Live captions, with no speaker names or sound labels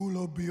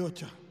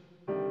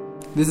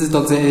This is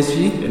Dr.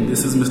 SG. And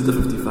this is Mr.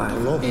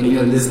 55. And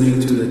you're listening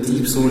to the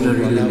Deep Soldier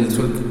Radio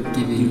Network,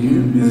 giving you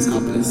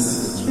musical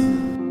bliss.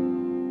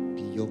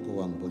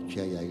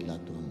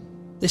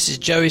 This is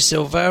Joey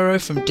Silvero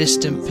from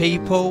Distant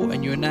People,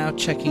 and you're now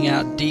checking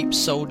out Deep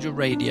Soldier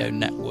Radio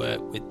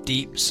Network with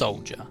Deep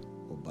Soldier.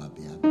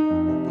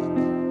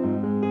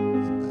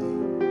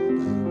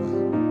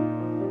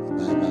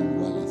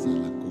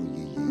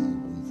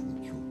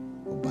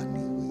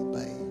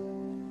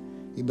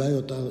 Ibai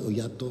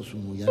oyato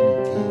sumuyani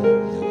ki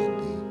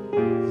yawade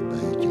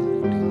ibai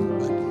changutino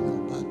badino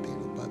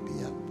patero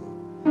papiapo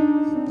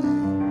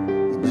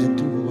ibai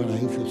tu wala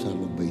ifo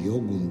salo beyo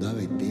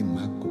gundave te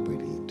mako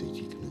perito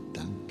chikne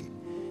tanke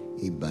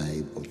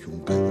ibai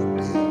ochunka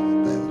yote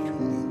ibai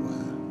ochuniwa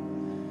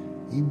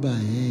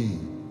ibai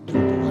tu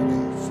wala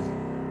ifo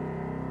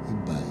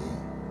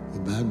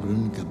ibai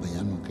grun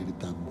kabayano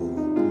kerita bo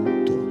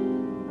punto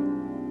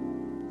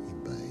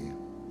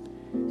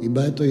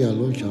ibai to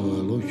yalosha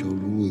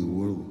lu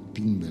iwo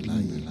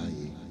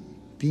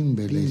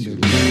timbele se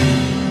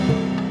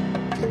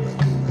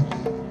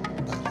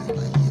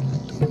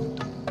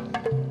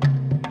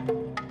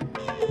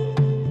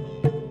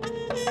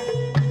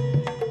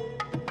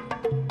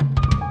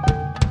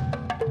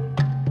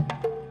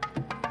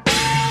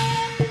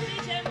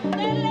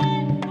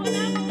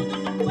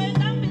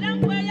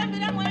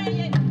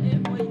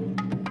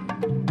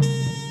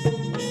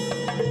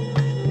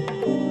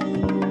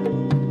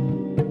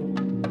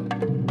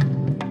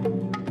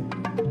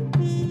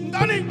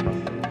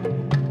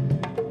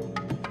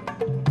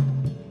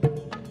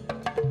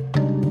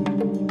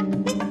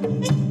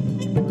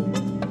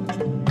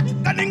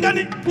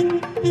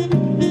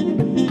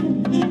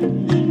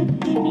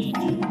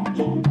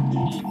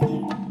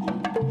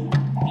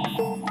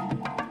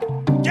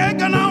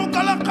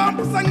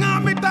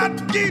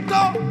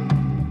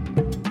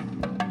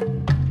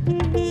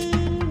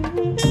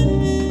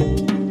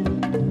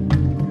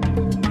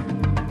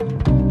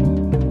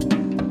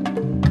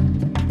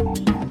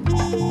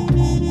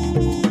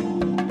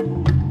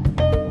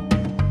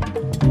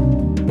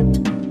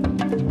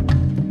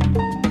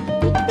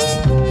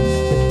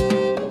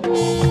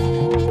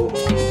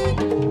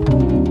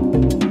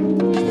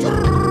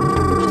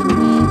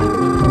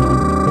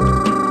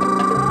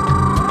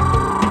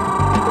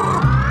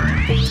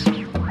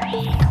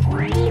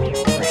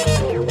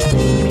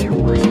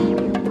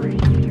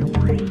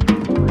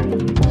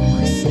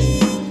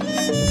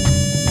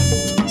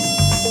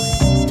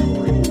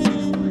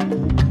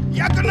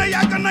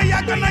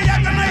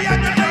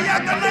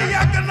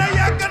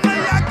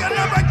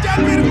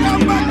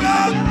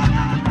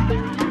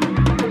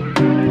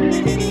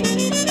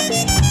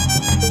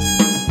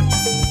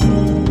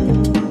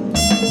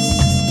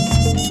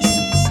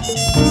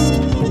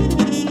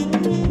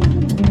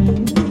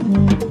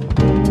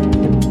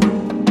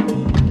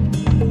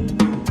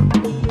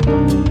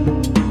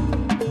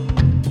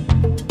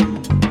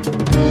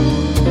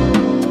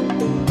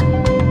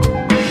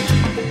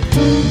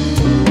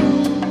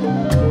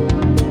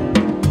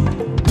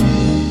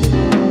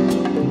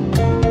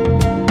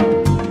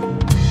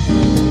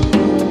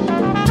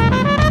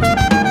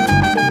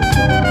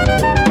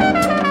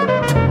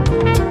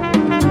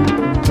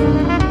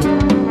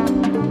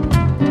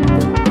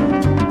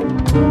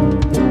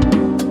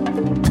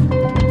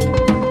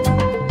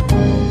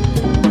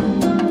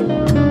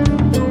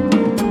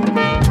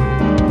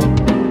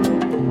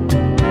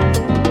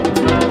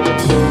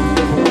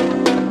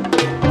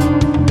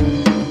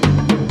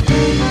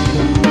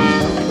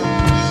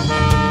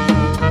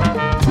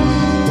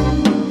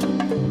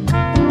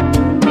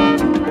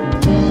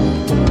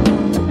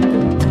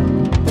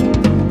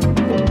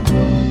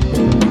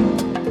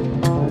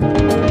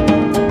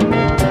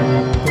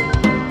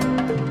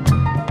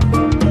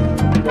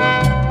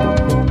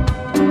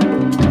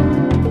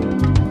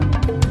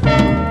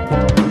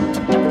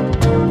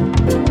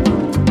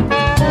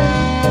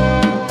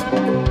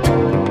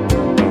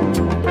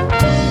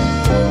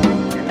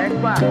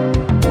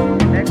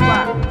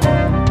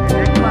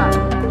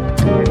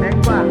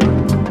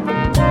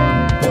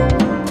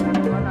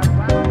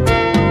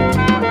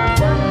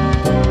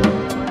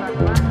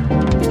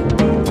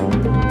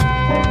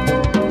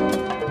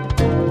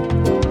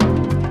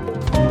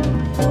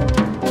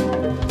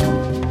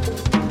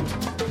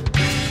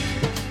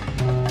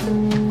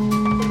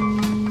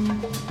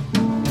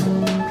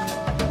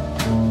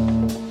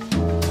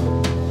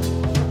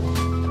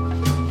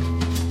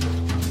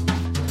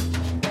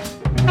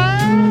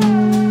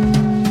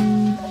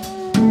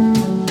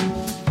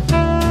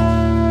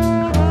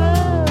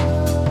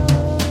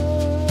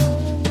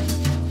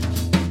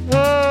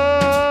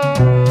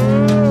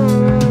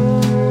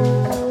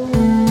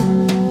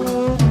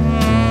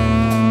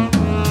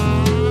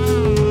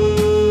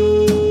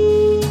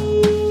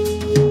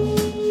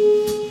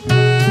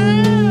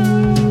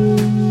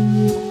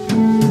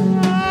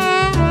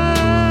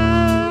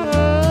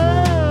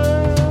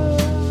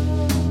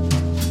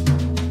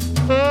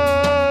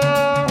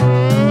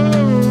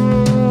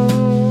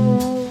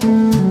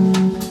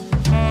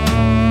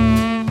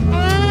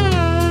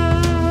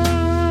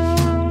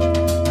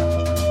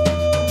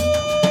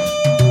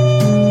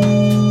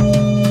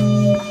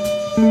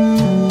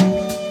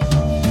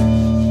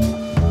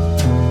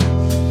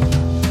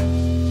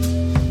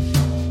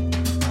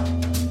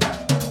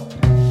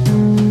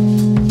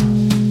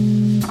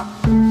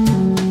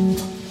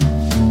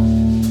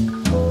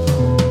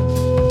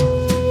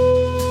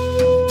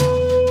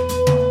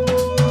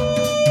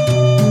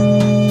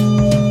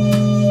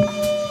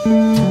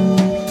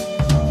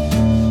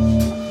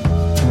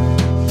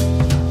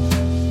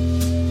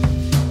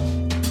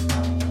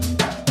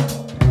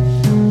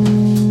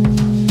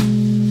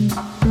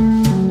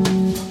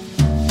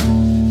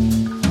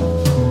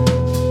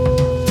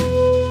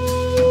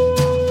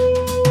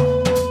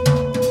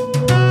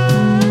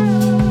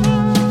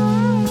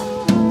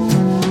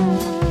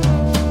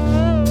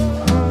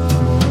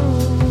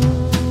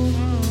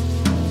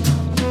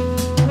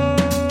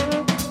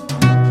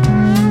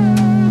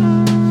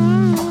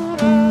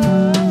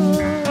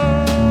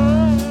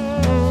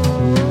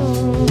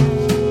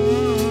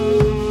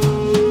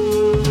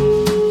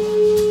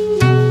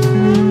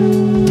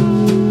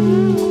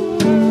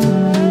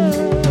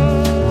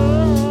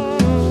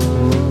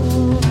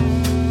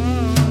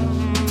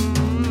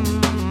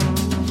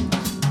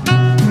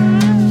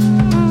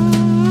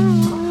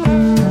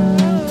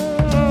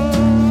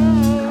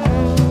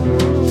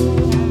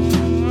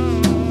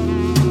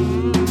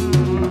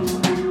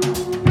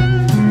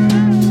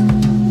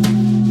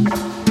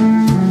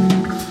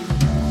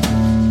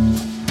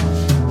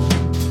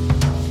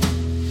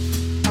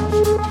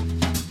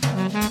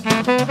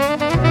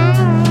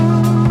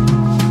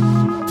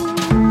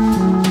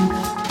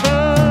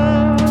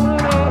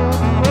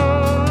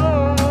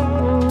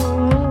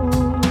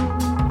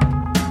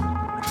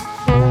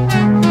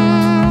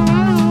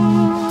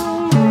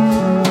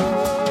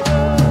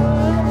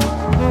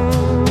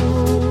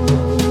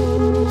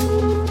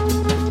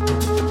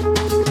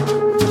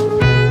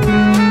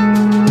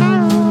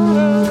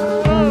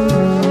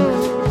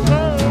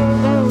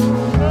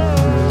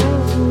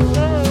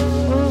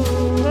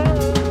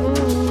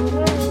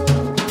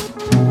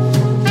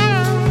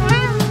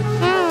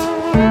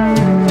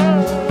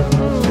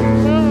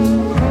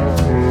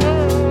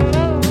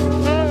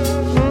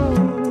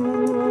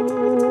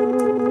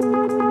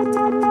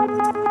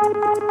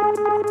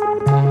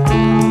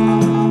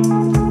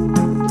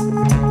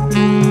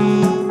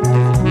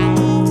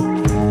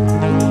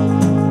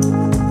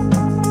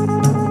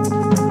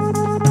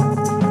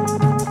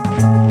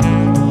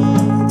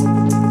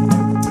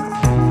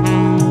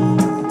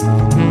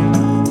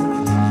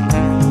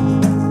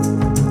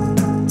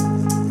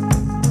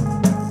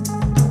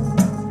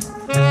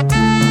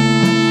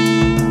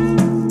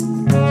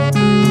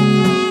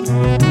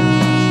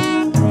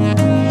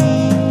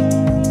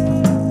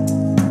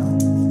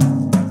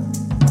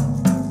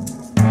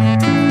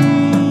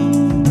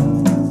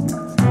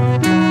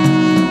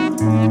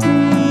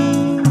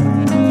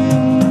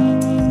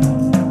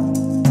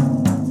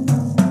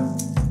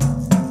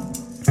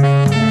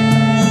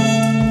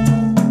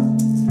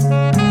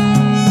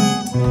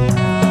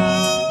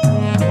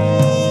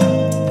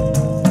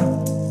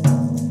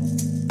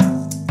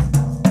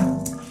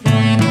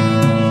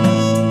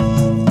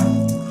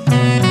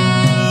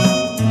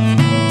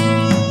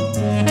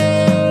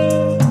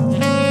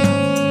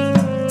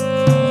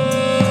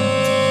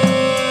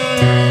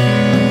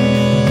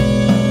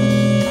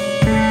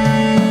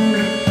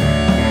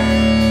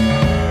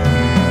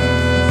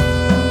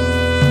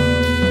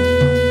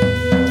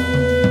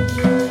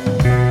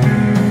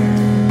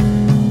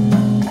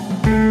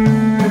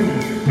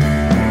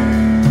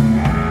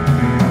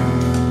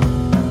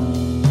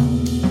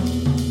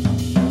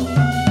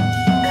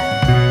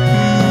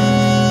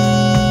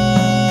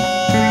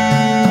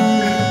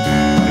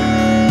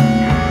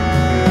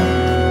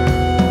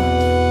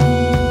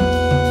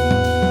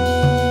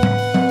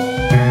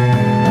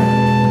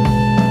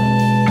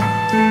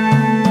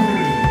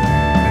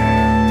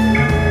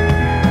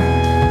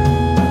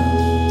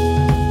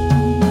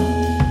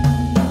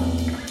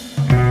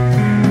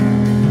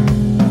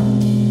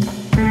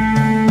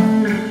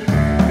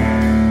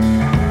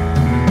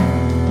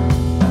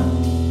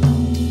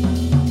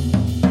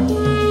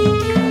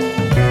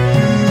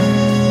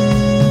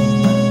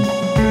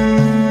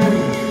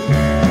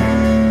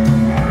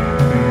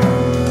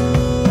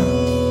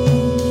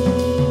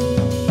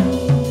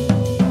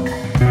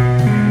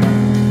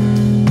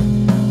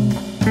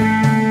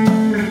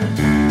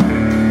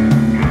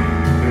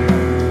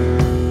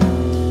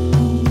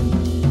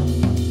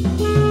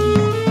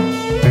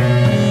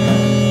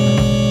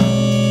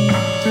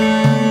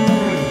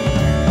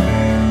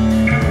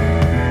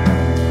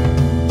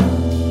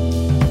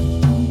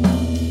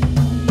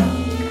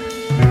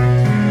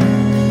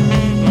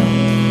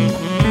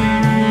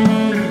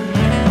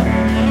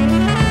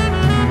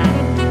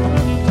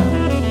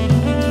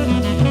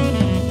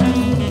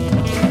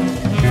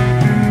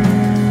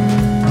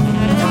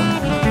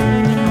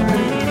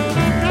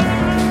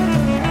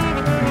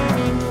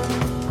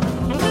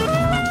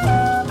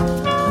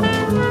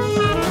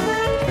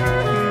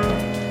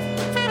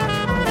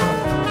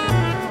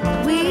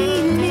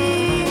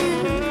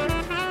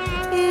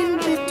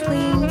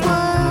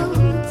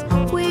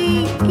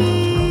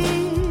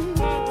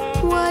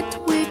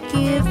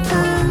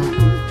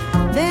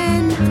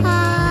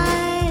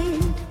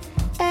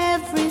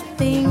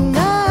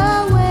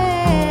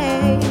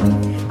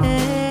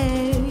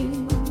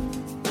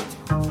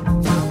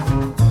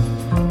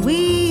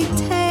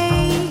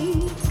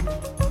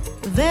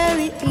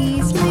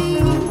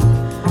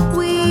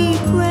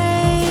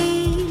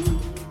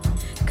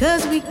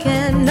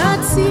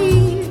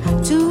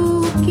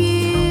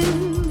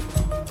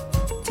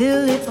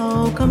till it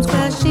all comes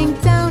crashing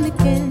down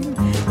again,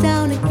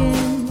 down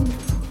again.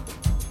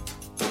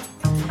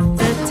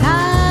 The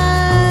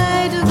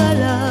tide of our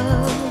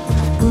love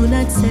will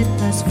not set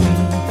us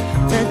free.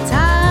 The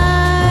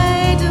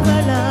tide of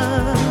our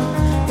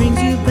love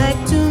brings you back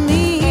to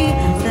me.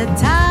 The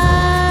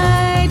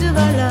tide of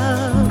our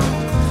love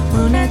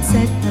will not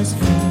set us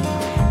free.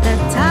 The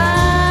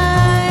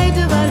tide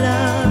of our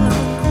love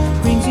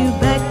brings you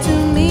back to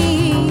me.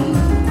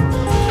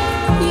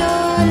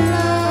 Your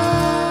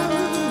love,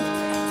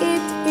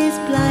 it is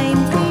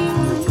blinding.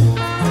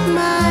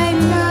 My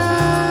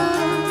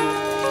love,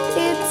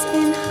 it's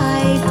in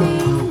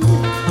hiding.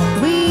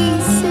 We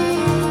sit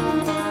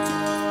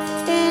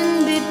in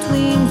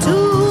between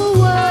two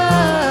worlds.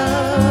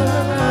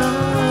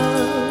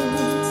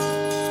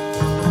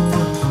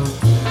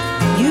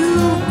 You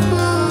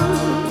pull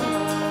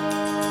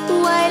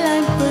while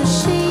I'm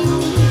pushing.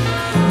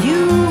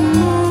 You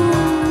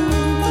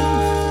move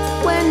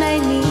when I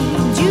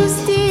need you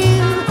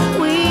still.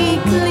 We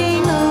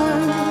cling on,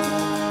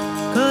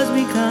 'cause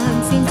we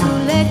can't seem to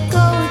let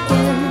go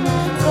again,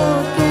 go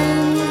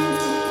again.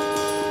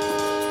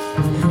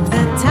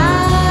 The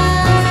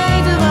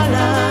tide of our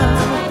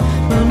love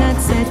will not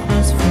set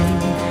us free.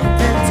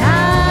 The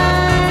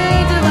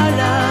tide of our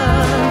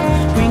love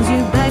brings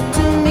you back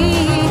to me.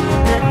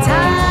 The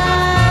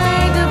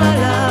tide of our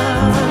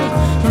love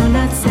will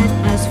not set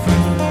us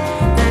free.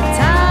 The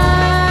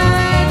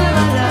tide of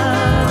our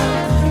love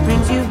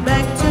brings you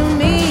back to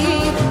me.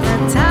 The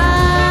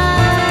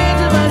tide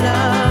of our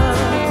love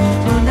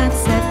will not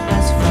set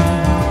us free.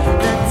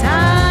 The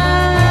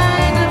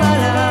tide of our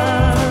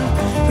love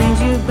brings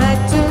you back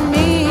to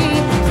me.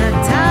 The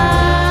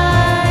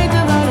tide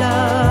of our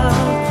love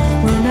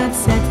will not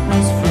set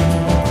us free.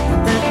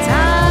 The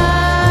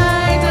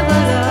tide of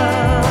our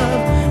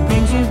love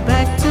brings you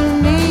back to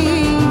me.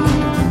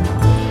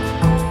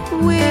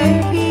 We're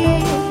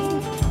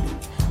here,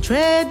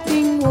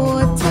 treading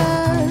water.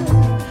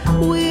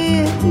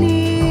 We're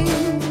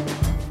near,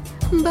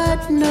 but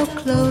no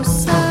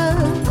closer.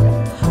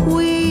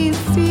 We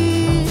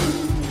feel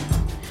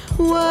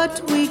what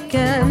we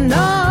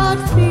cannot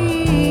feel.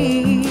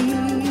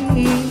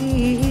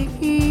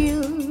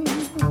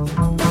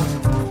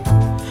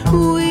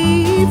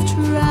 We've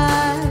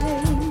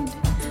tried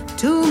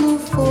to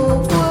move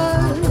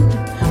forward.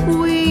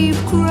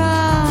 We've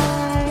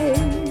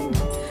cried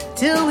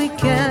till we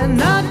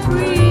cannot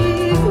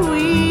breathe.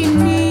 We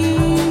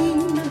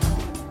need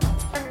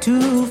to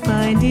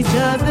find each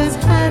other's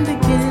hand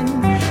again,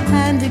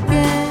 hand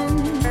again.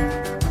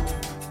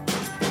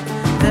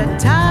 The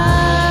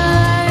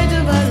tide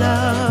of our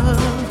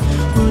love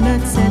will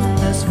not set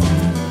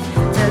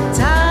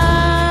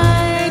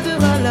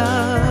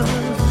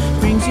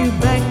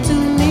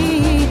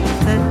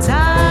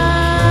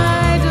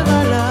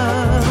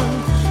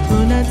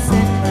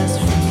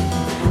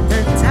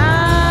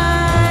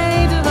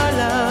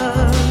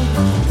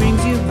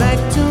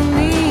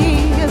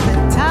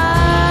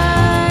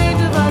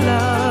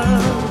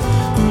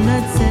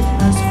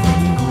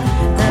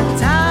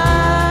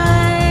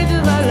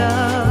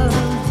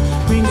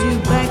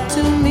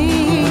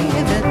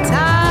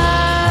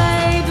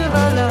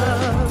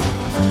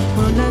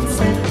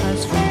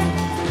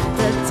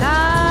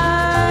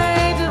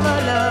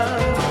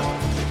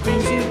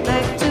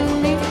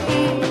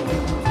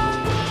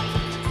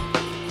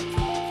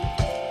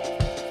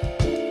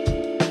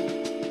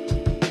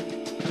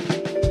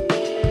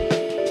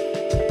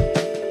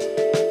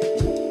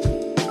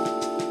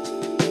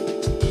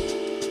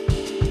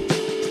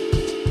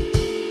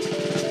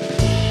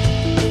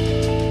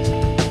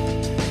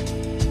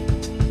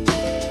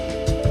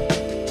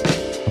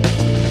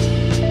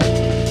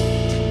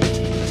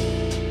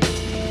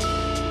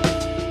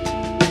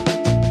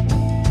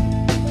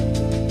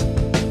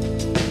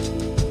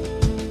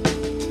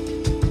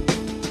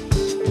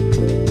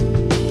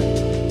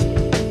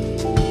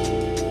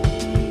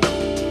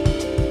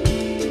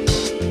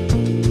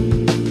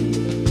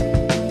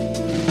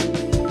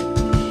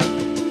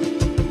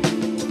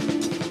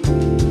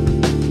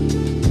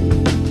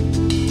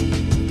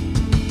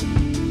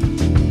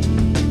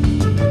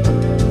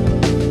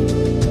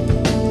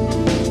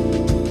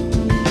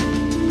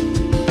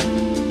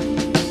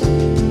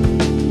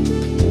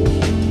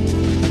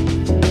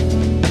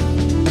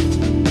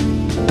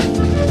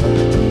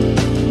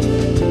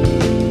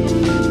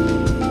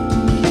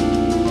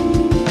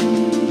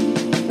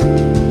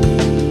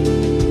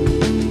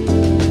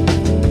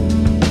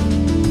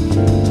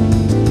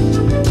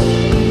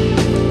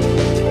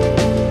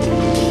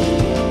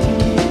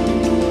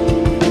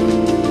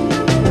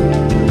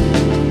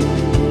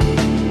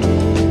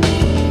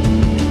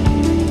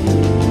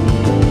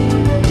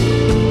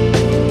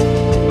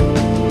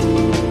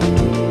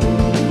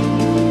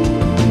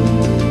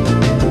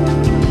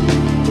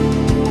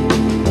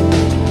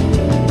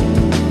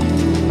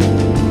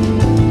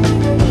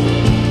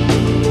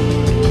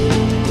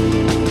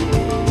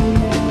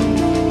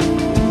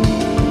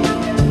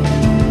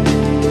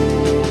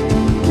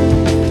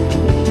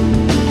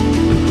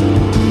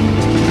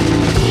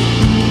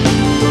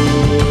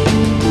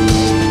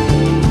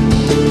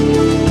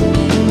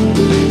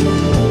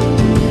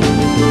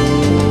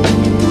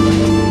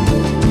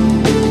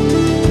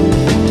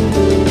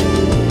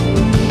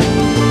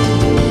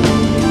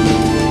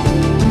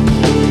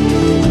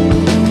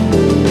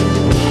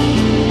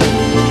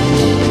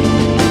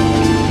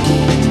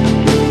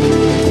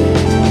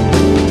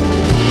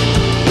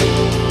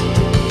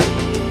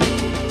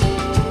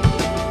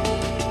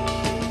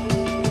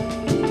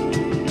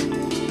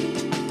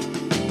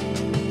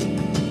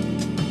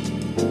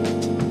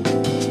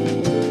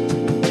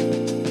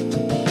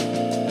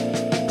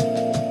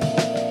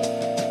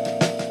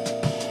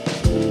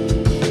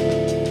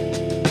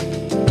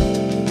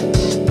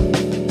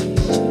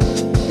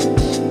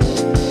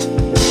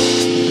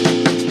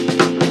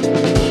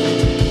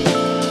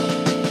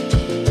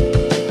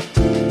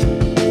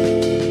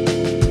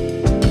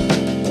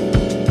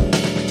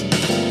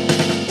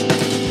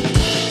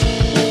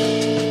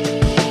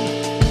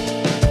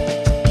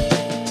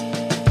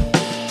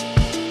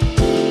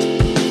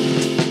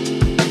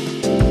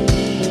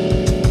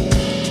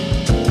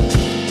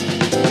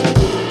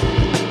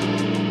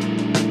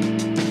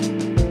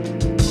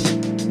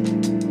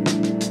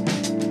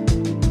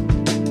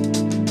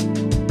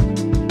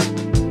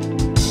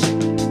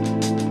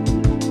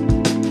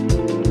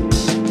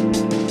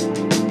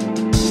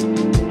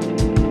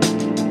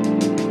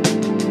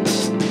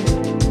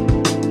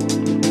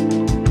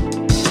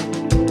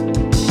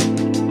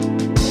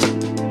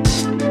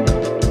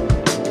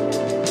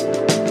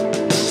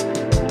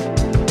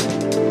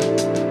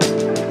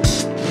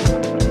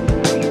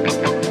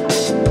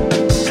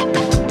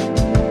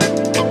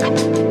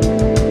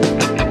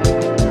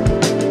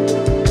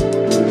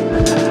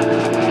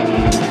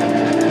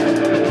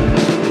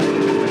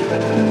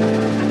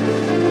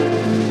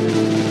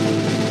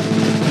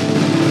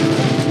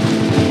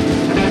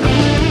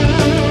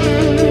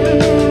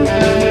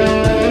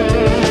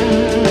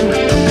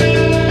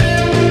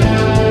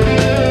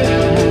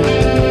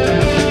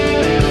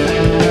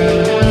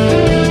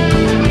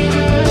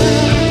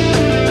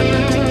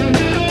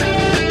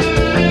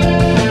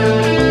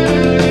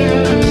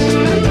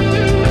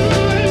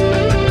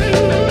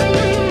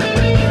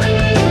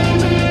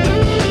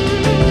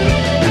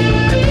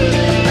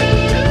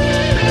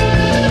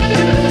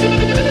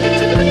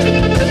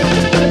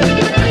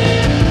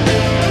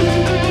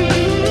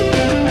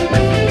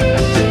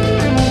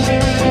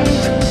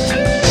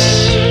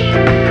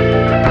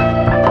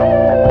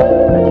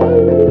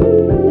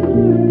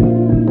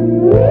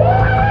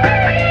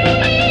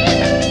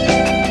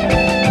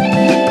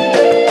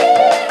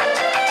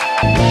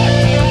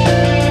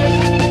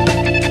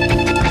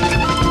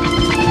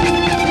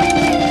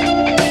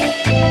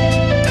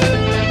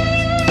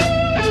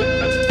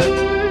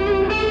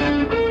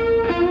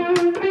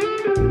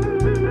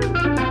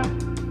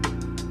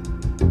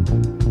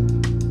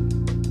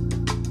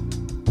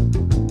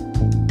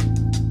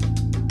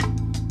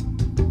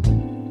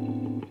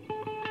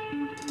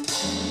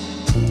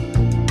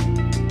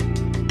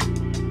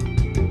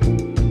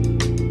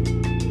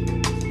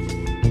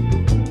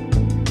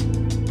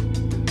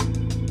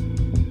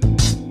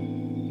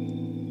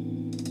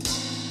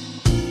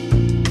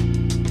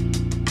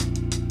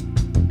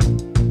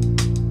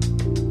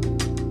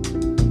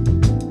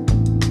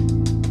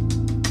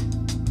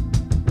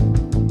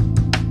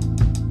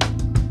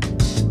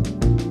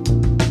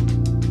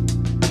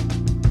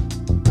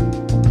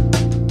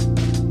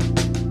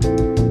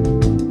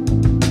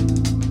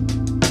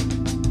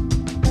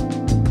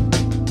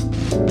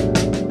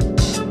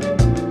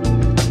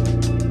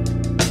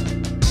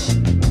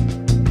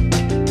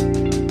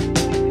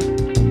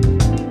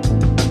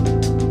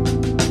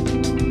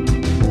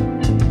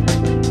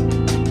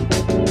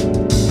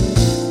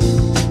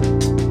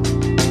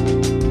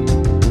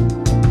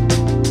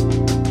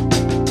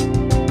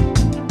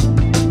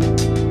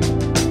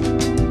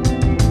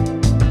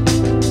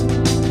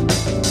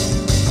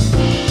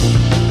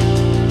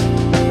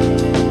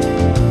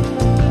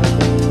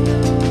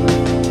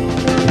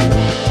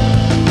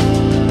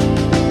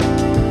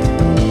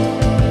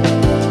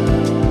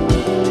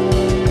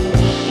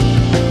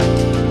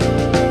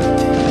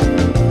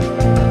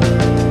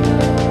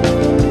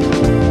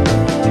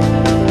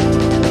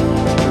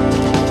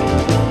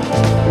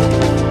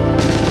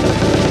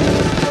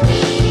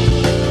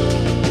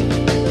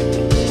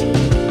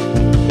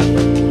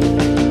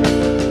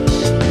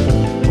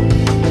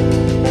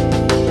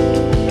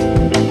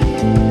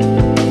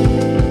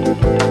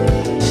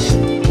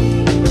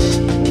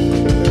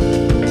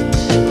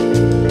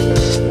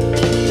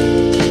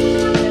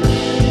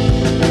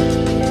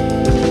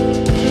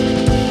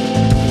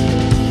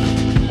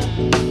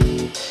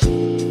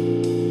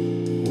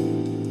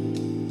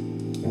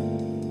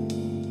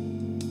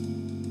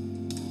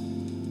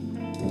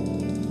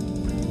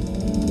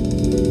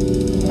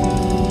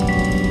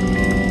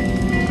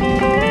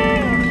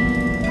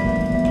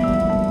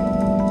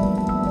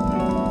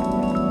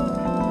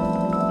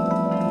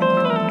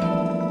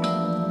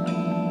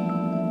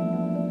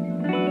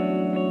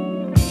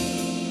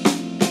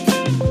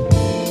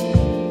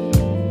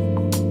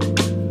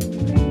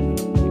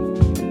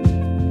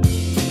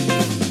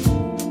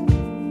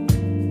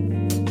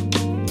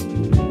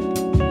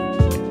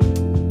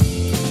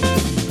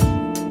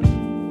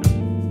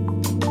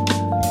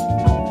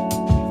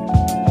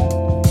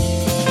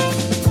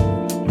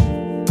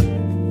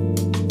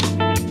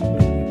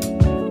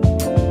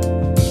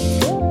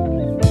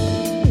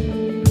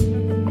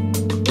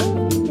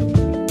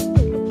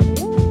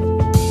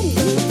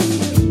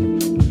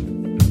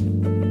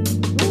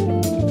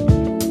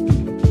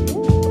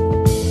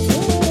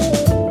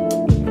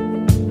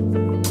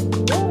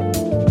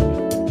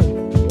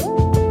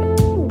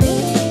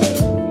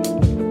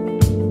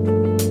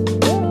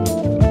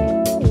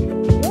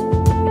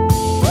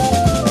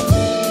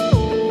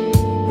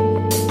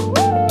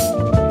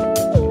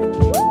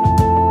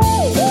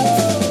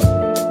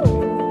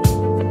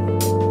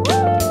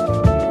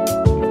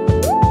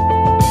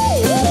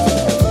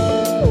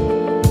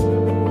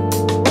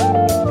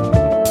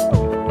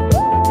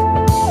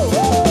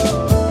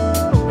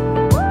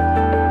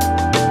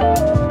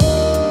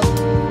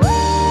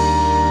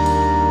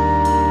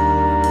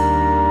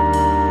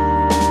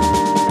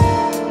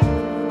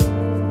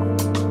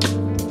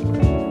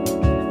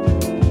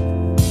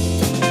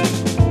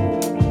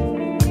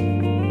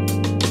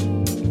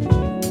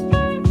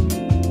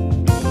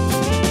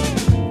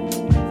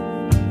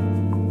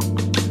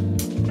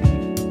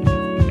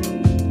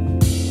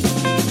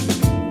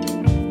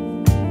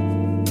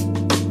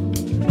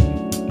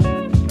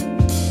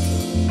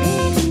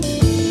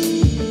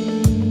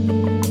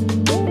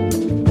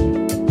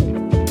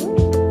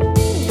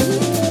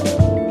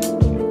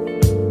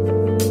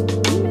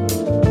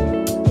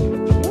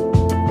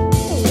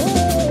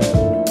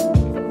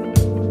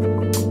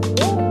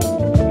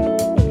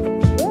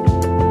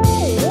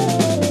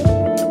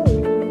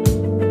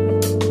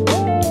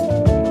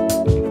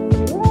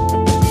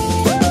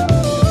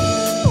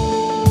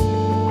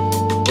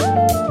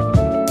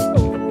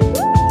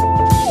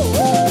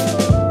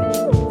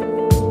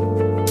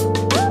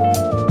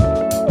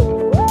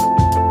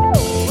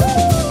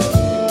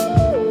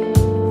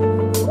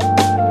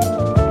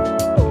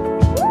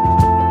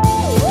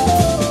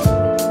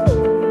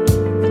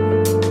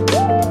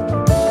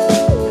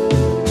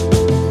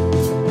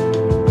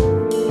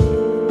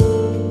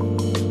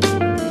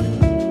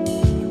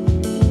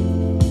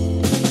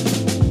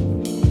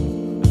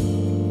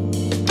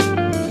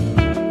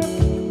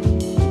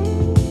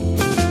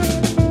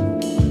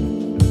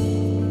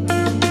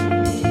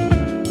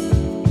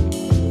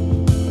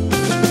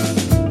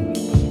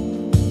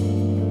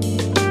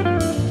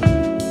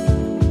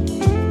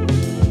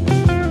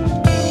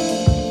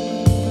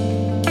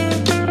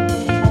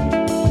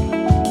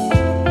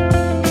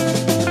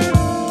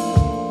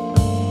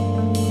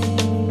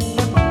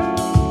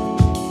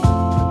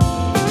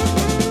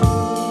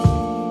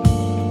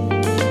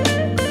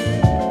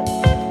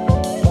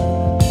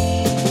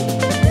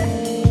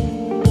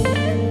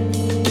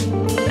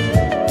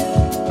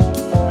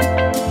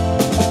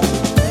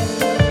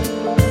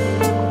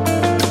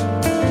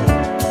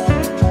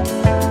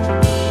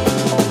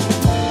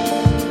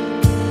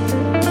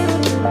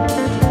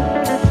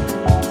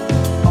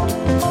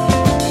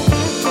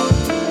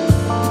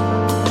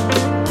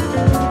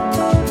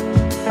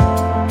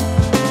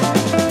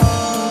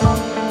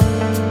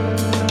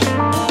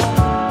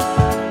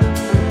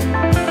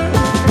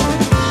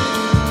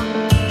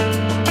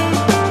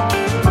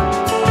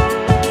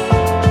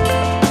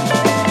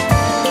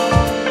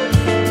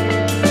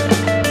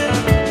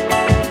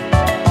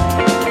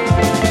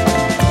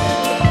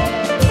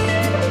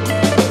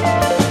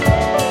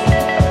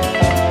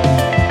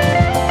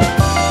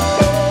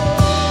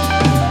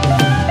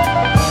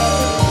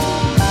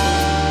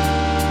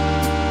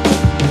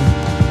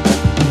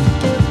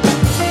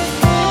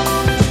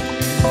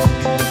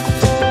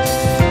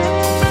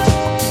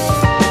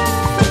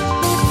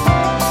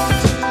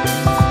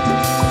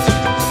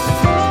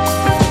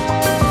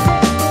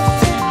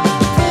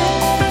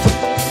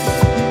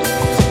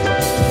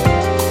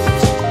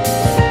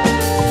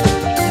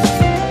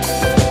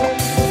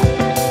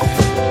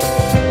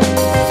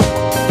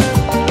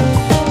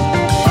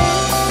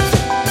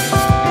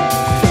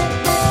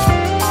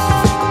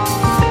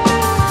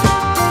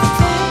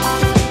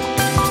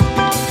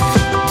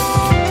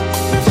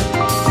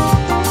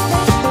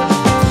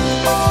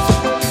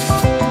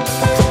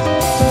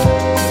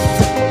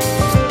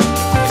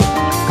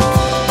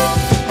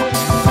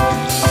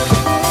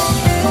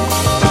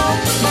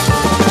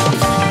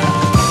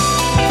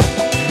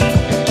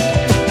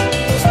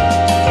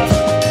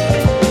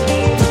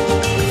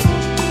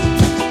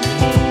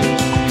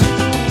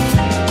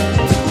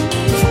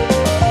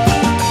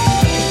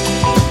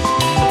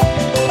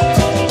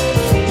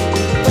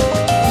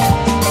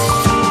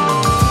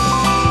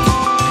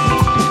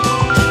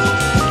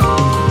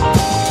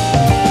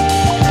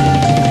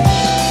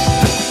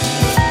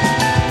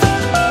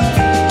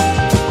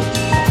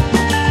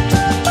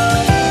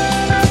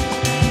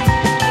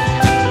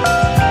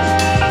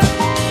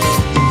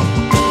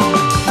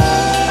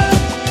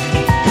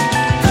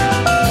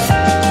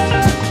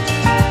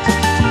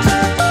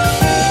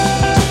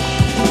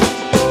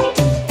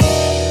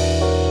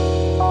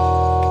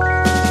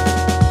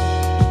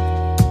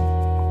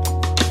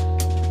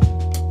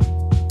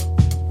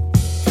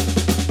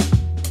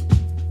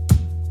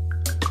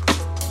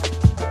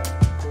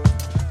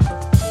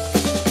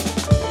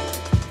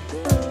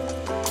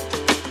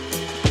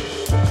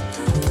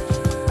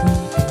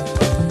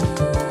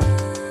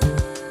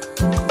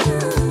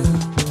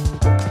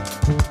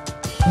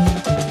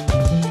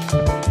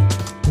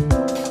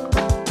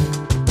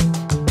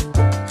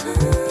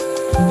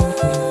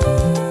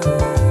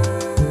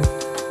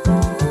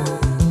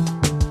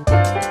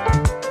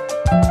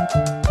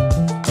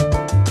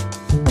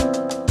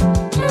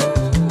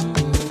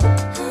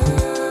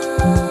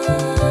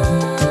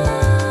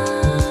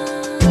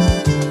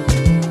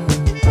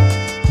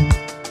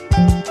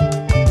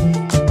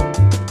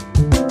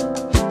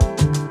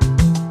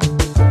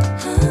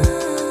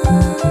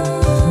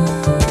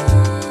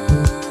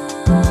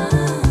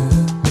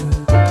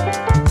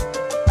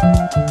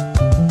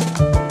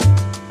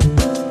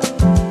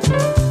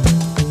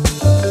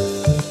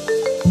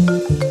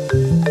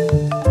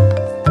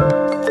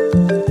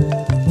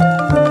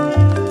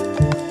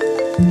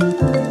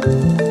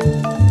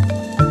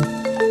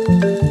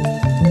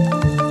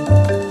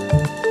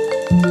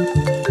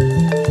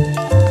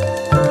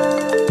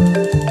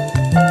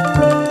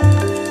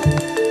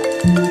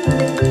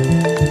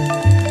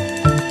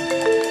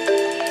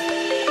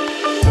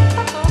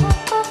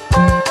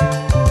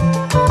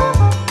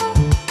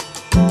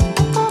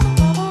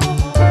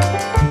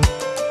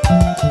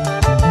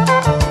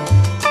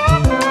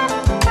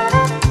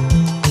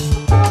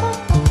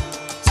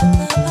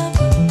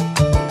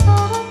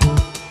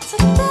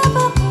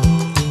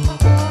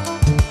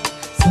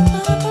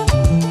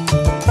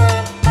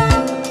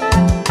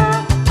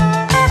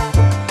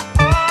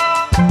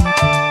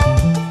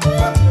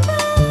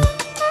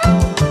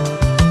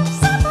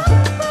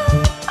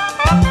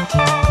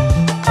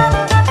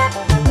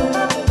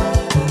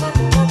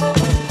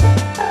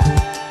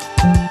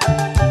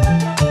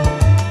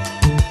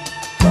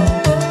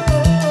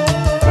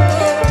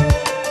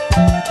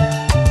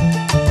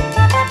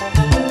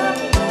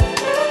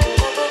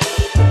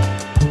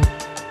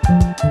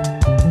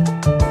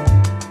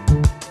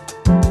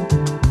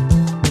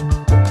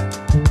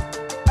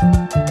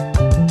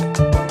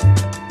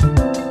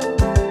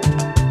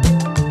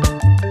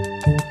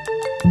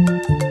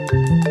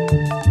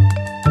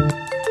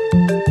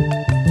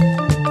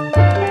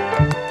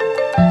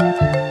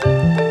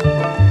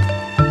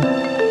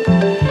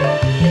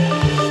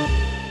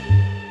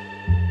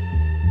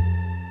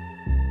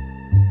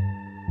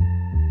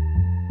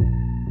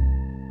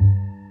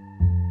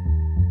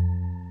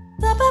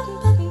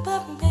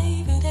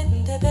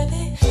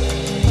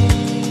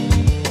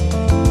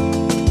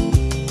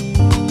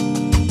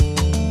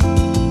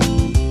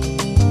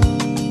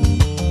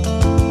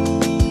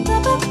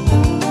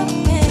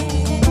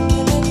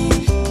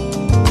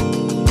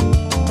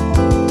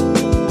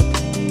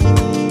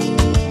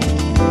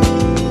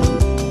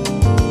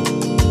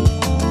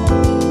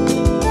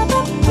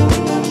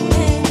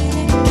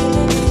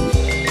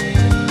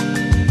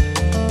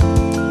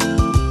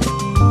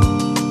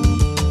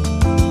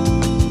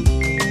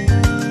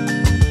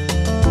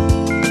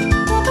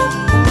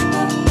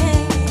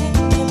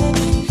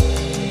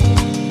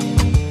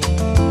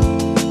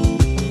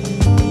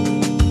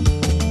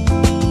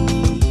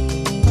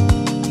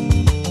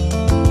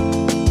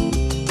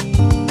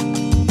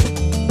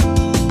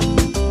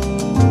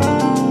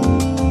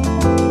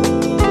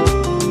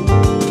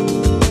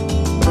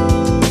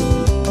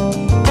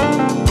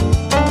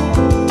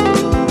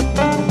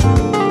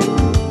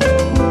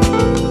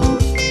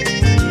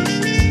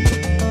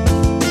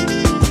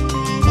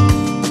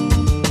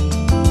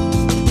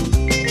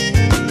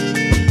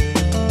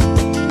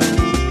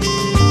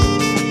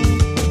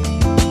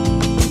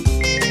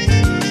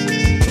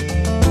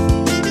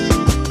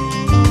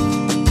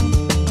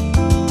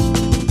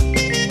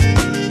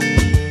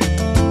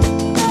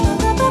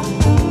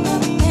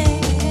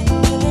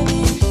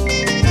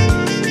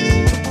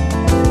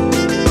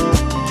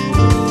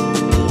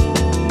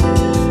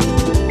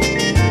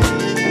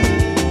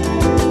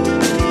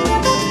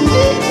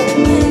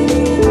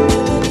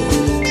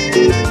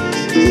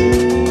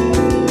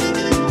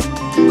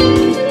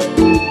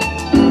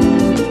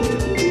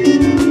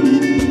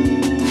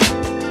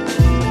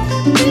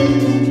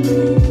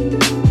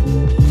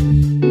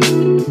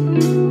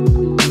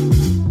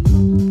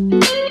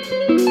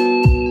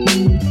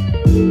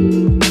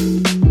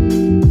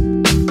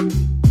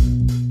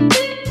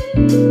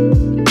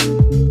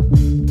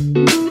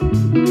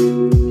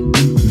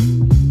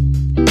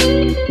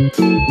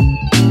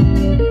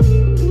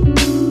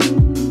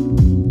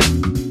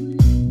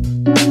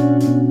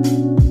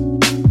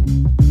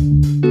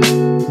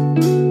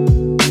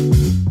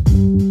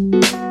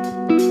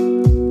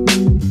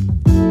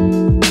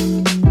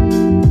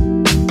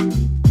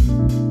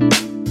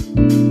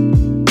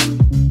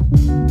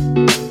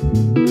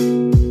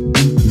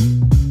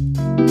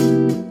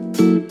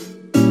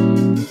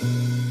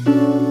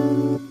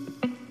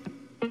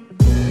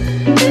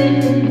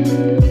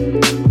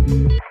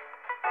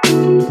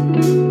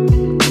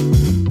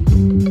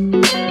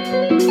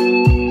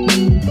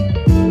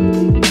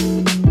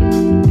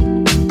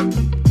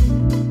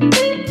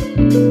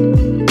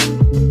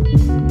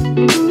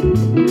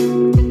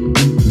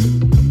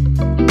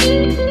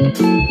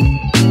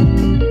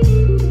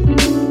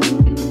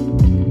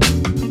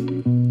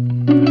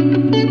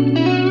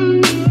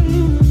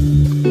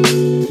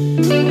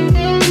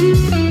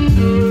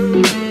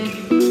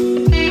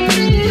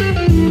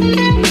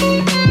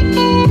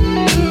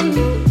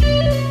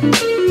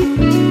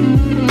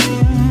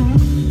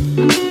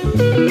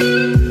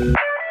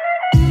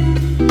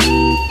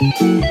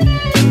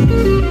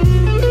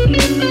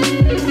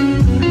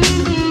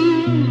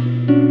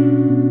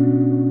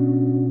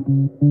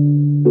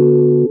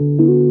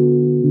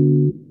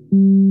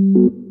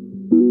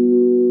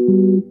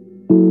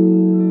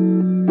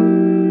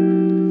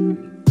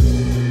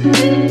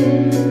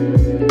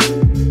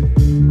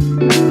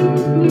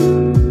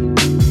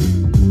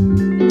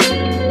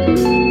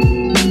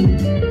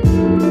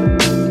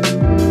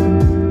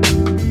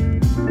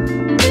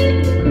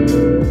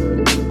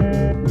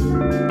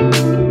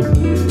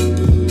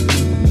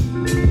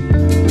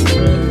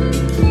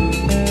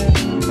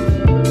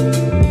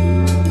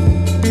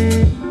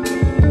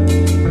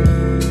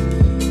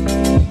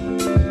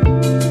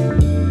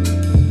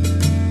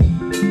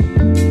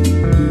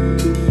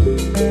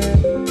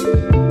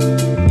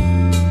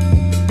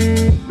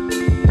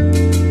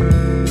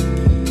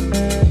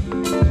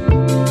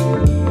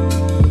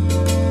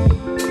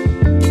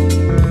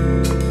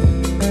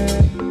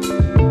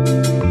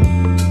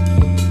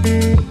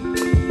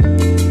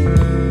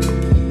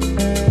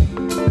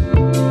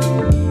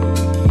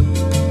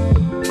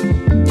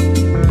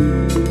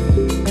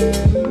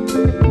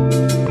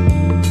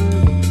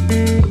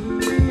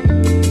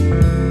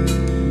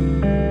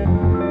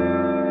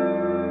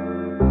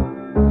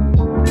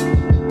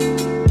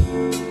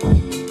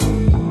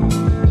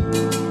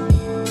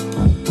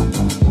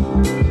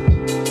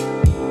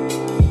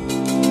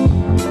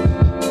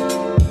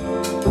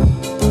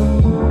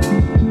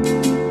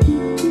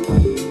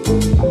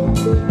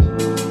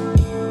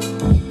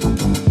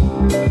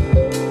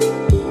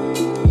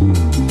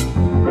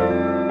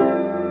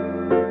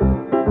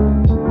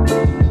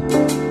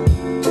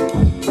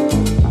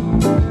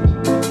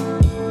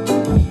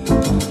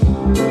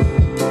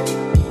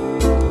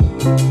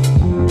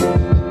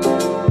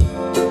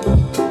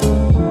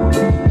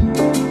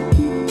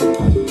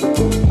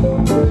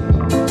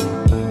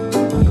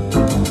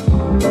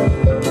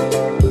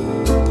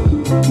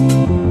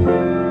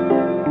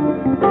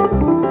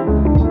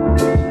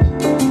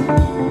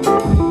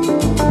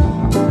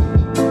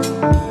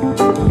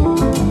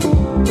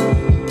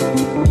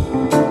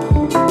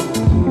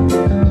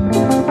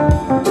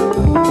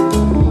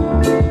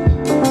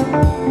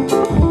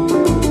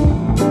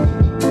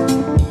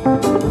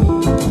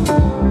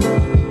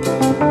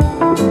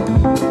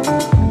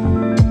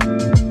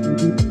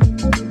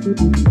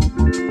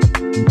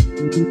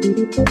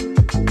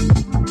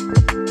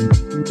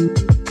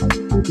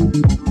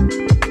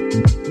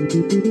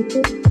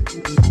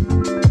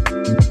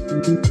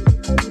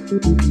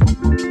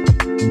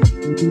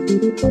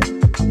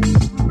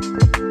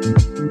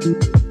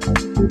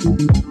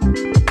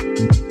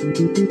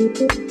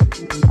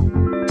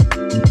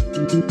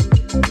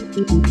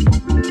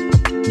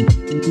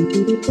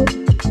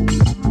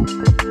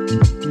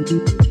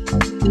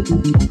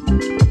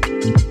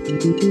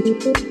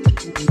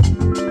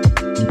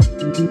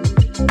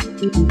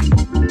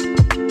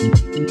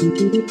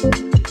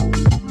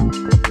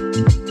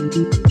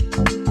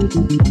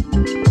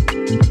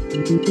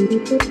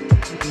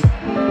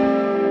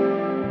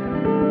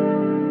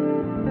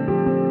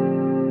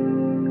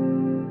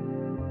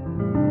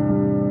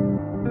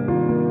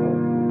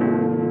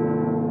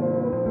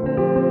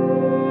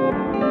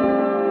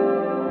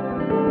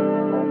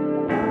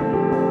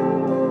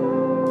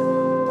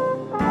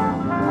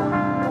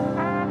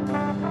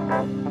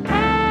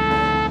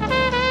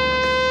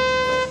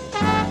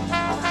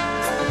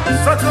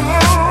Such a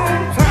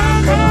long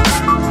time ago.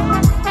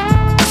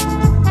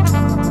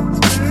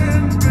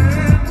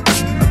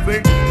 I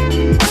think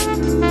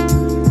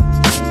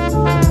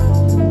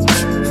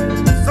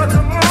such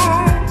a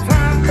long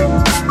time ago.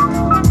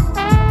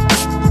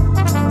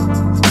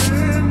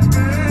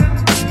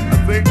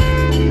 I think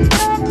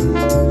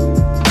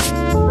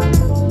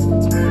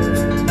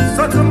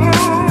such a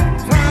long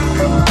time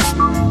ago.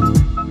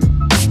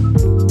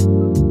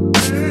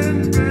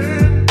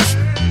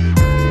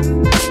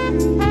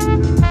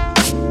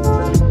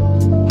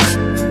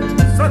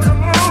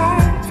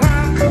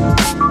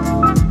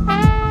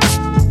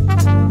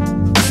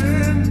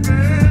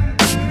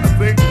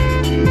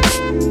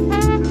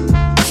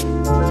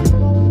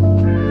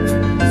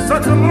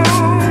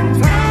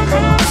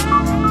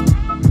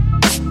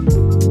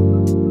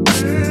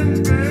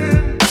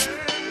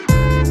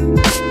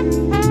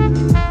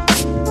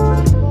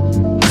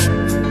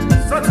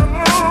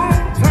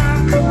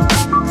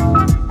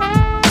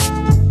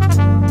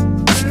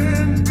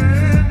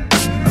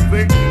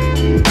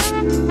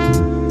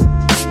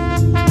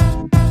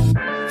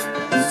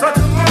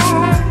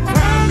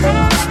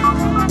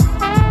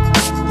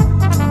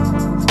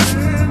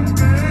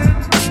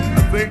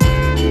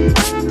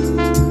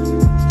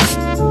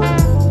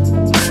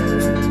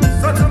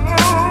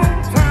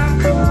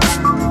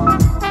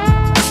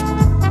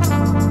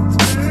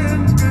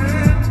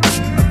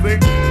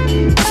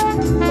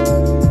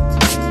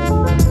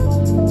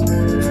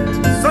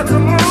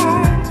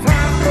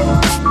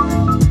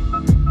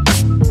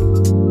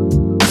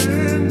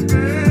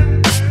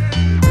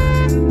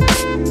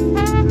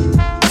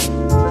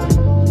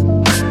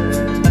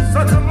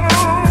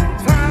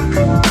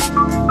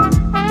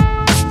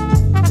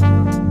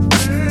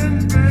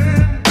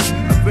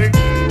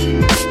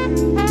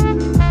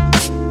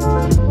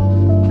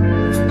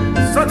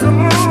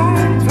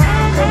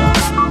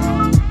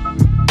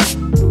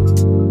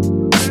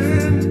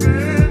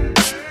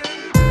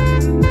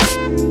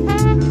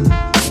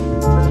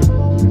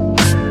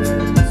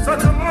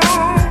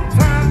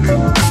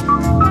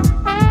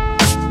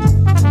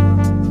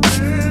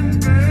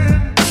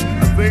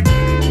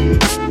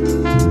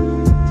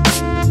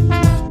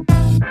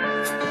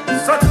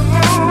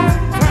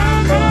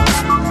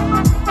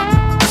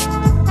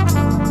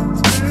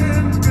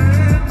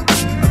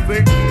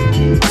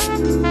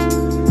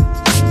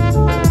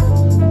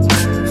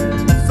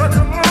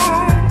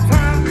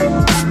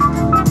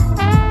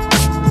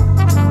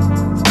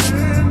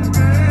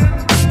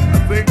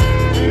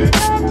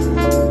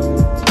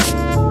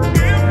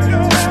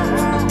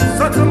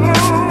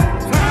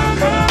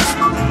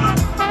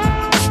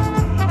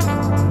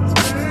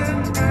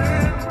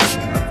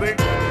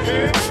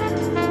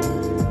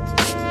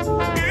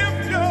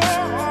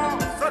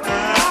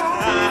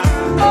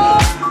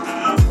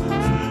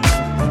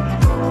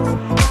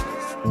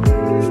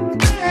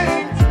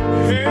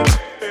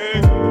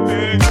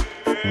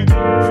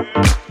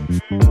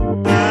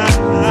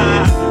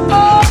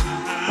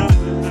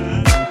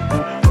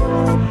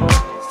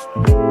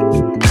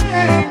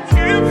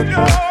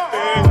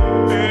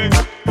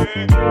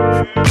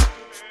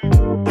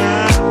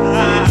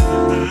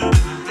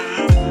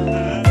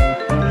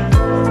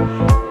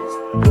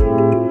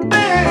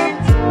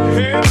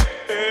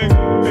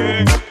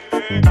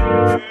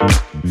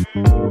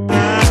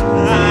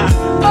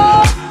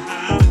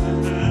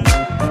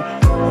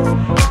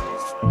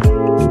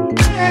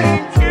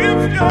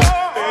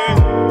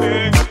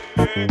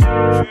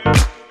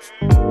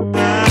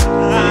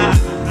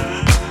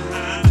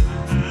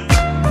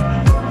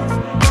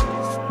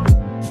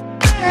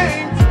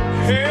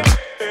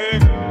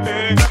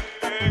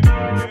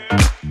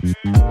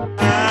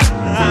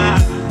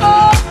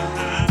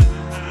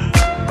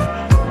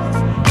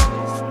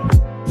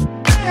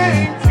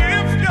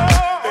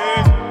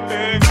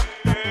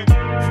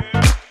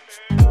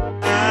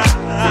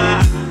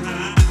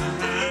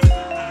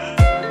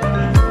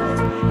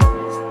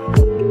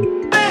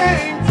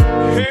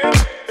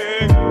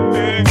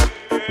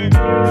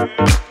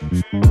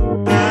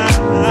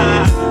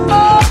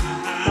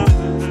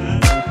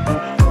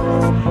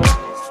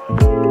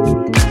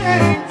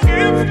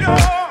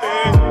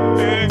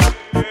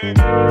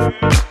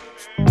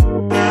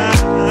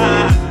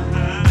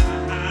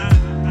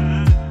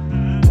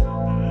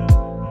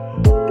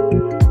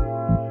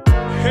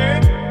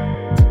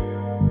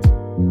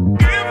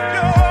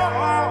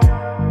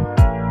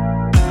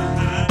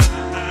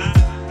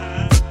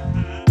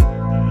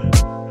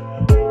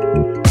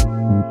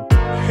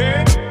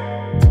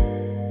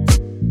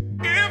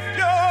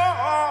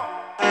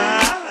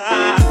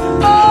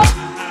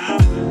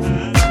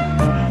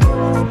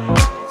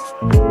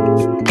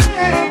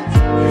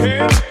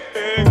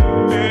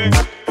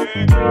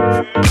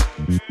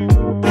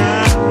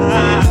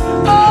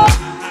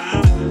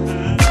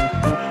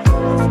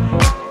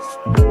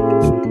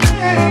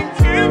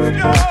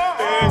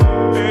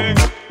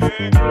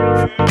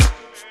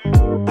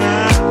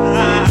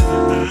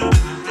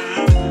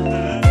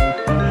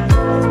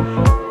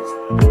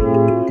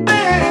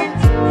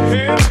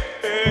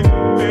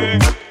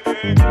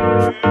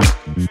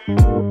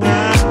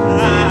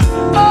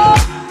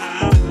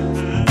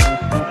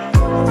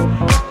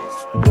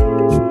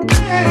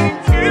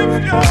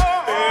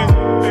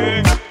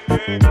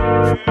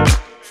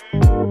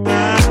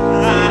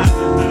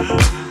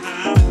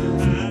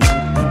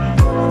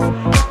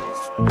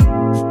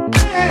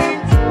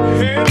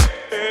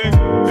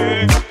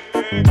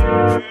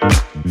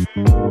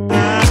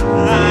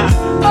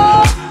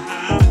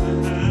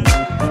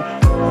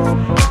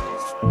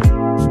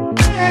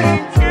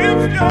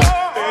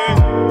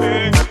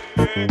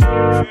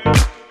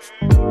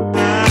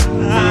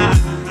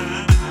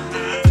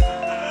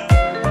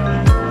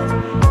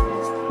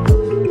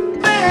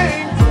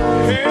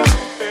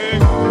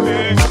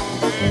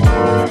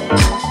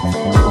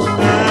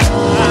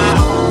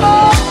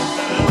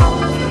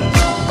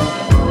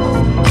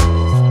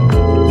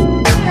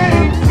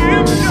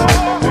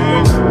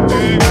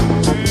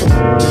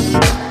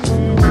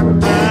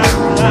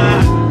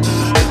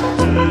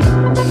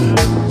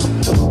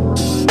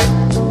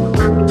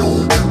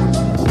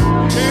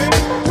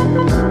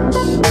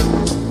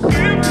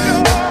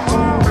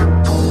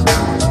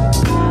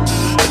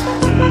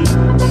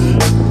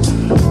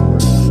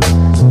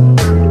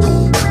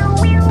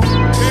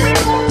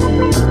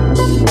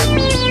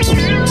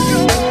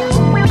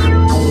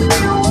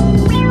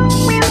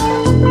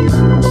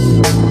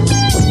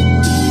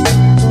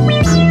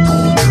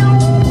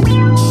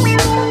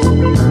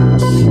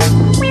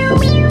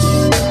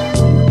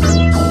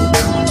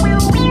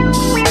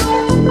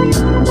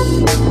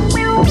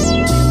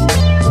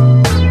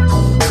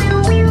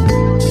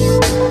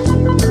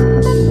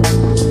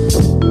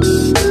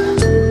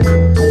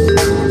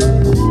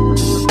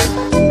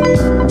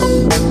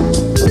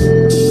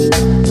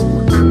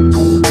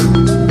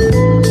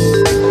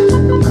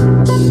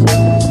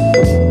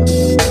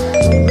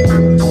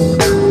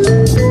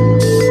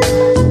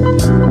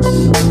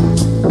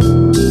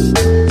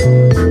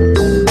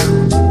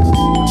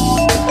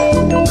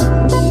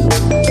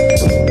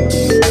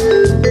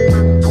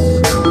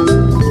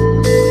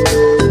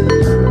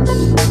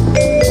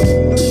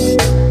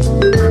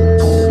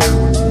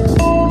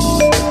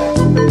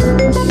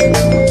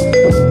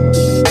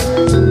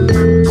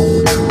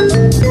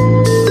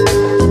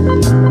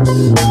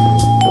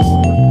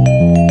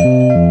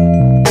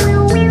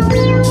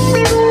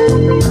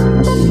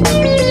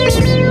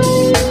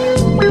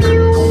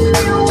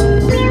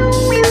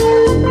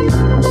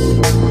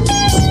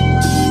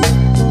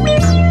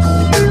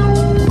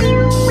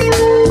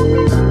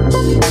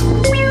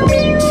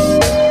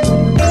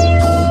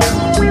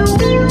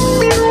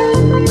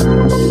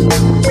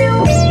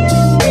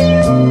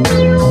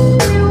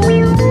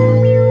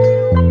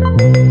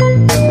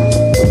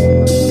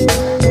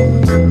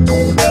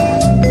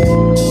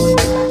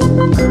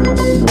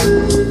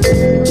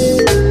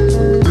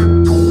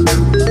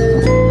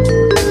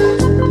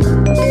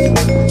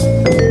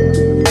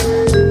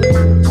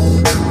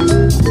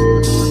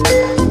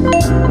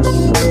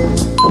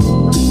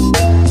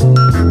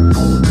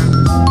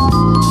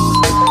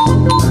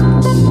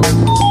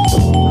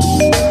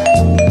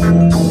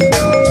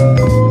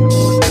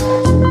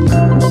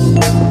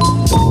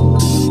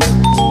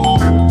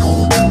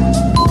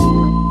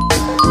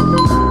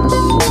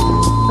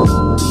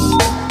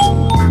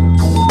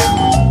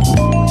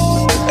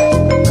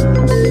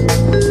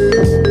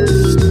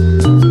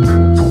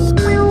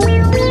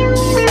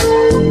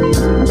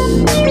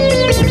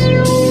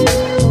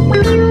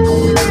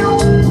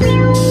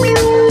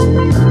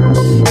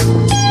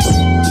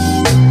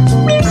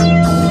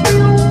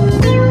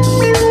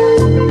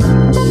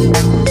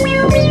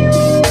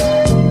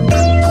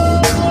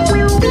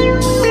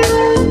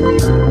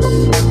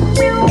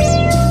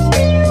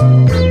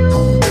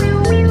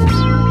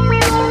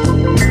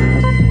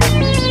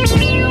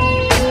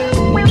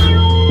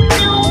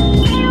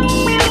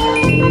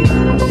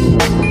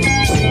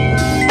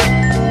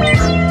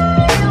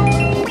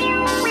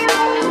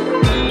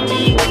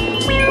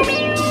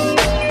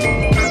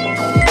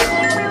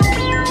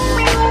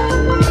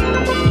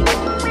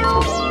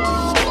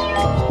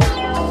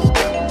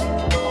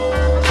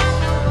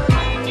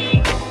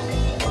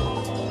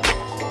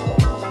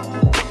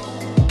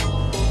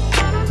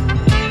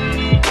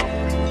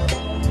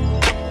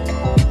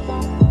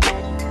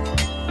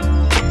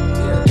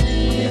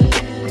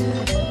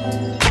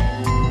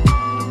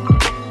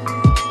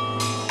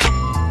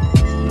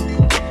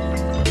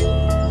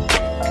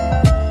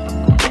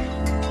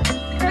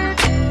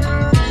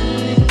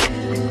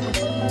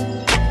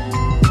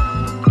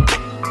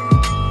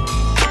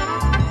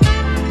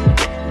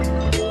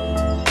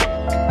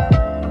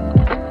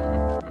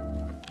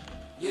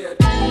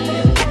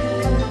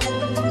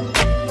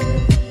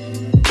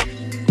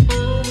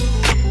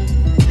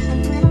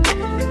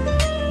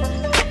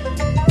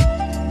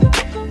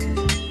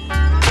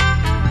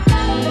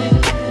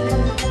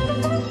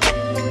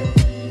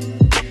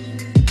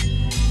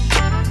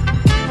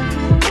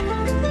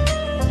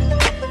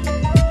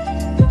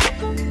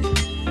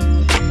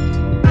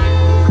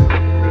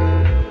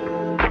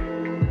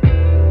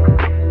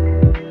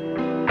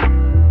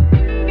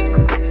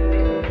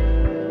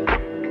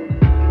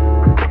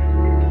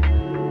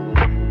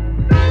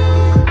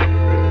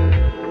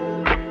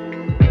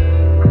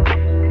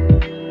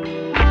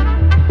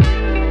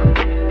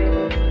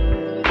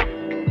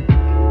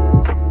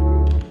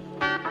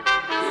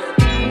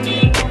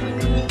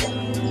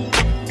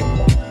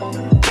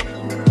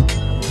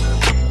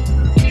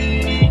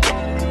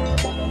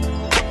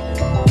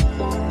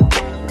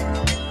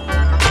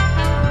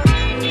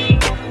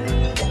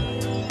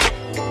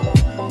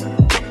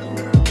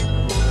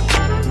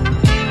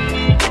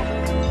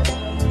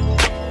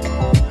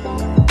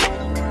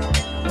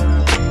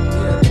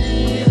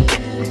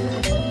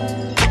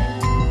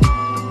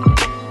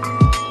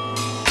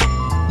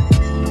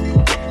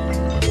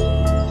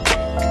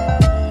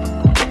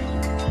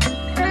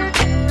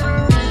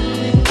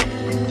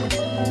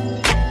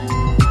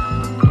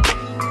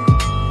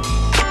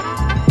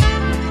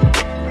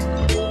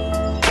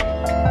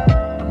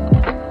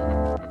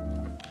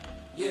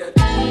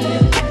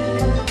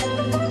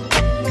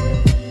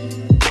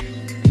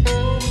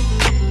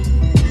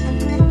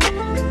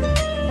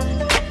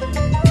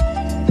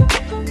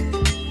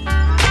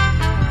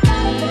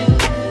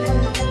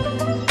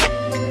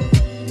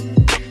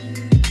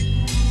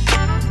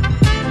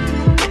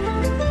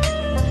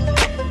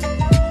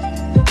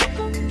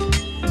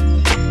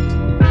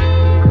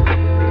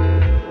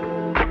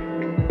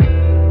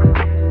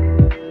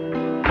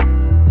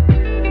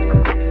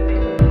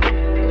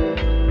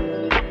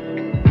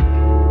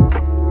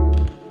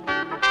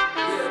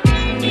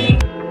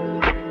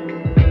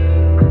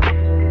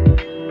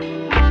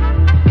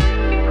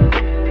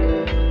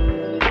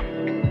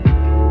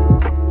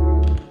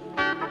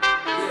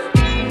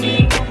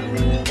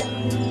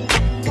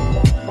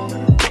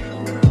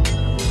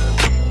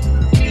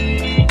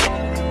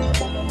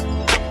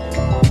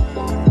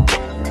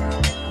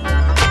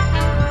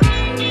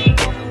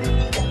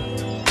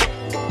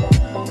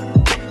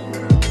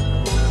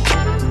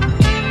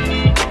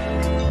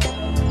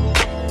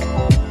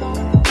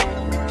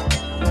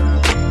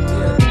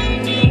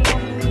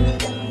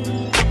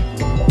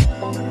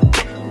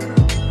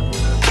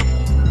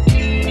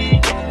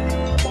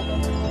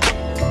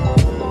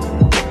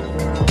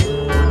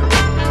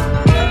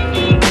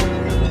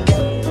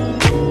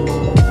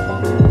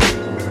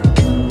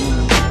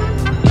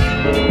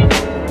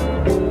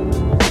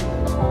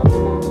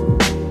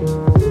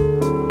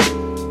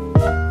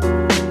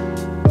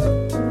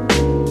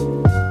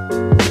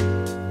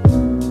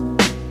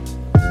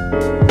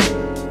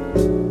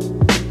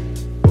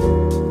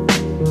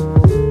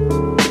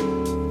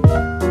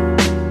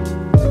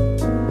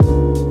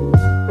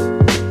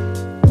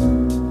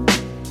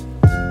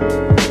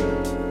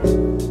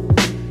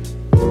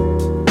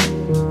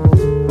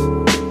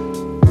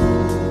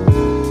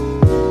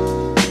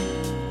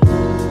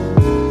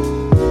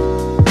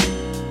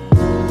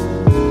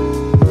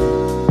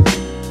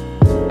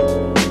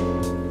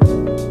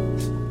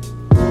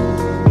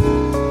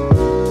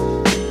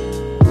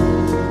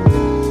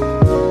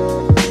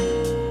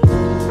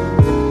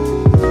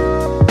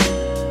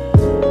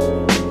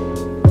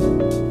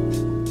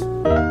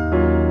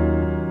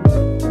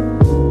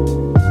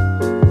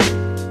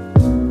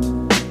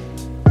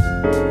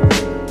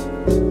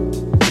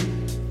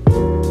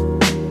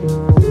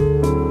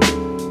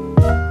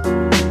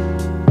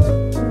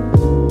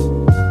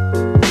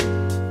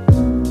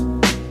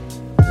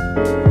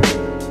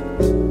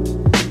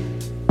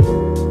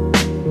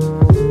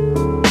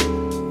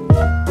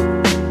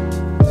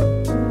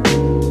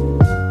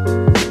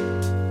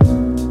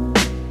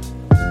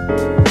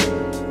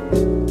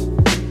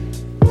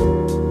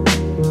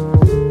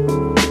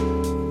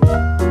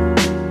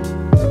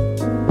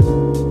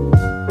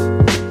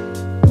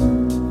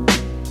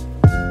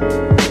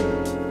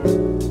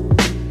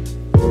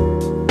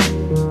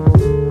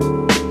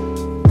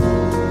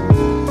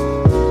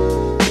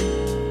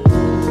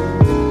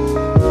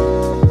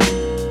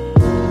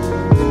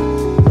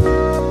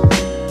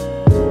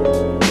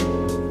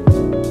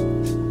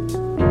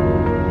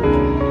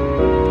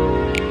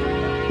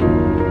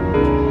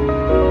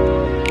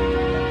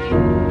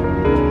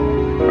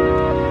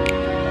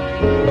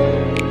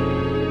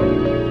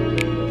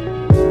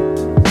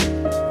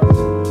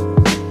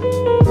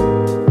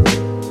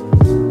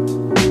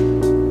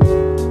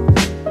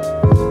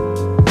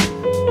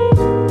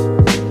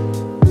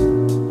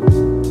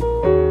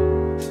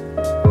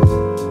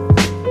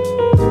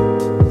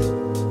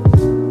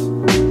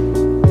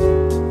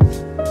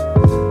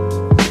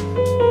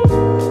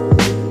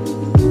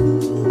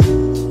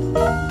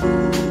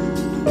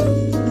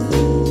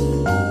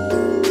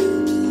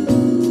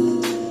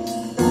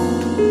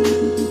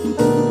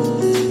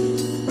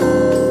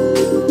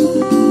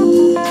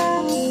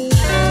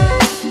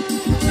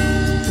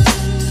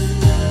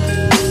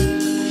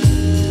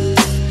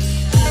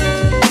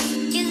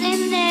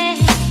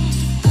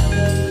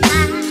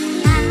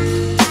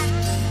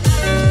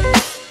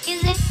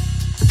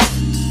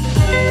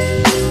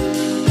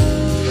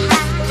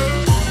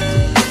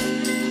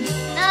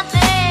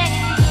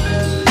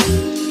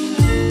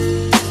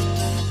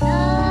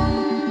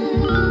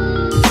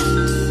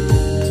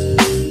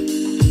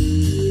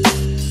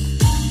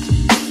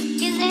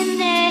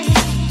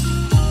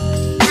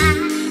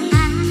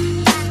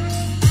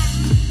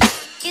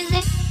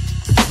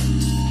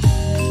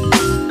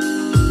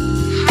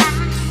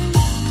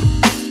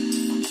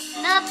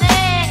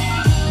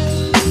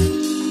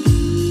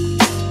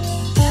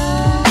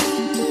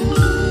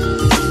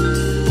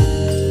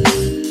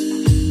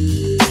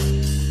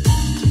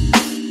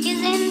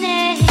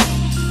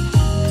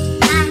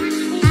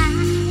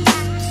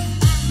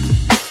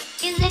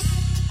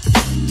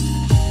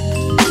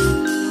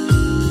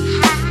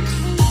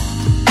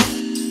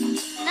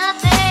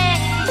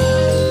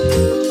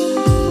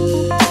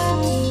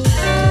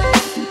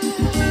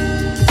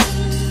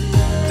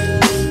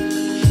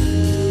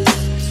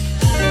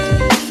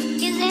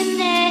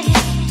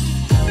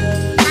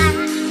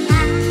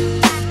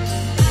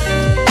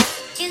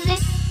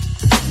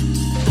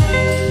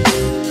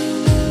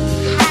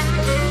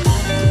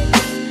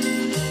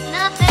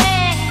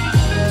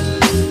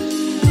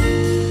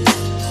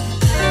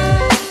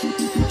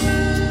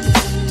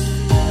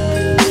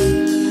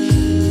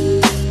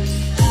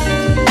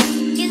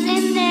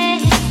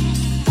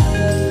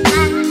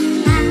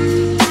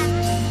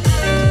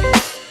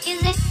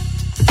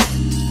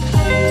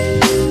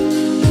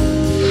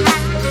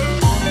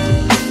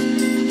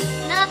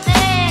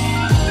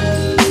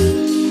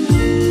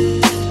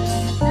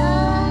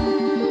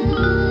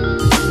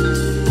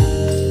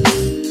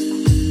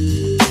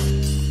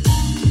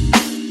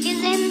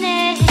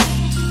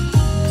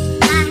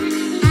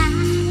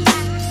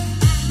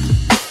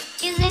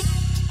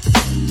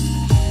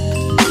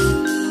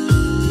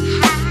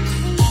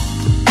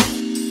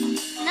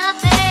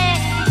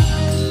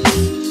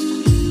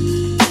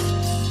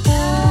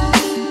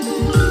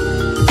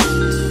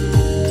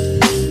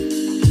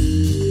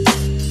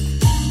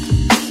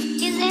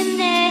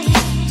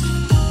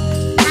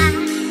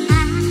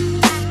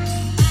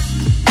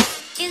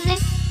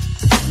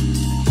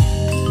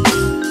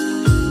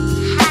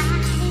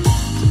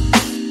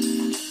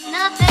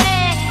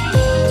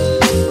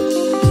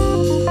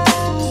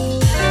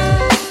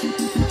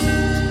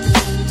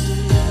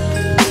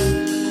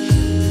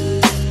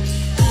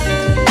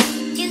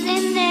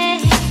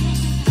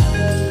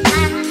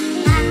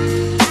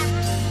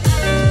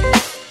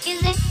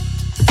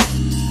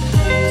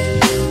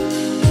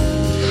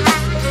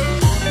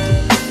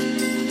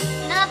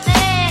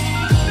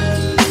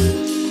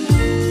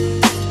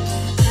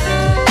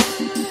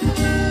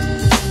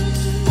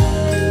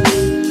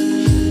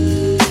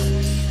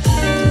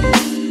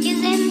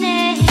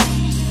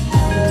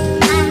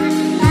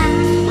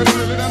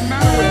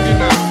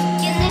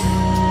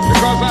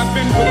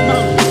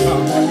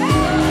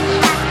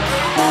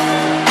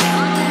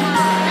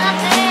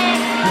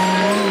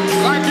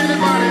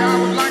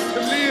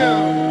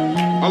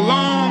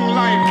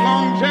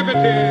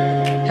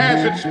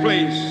 has its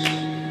place.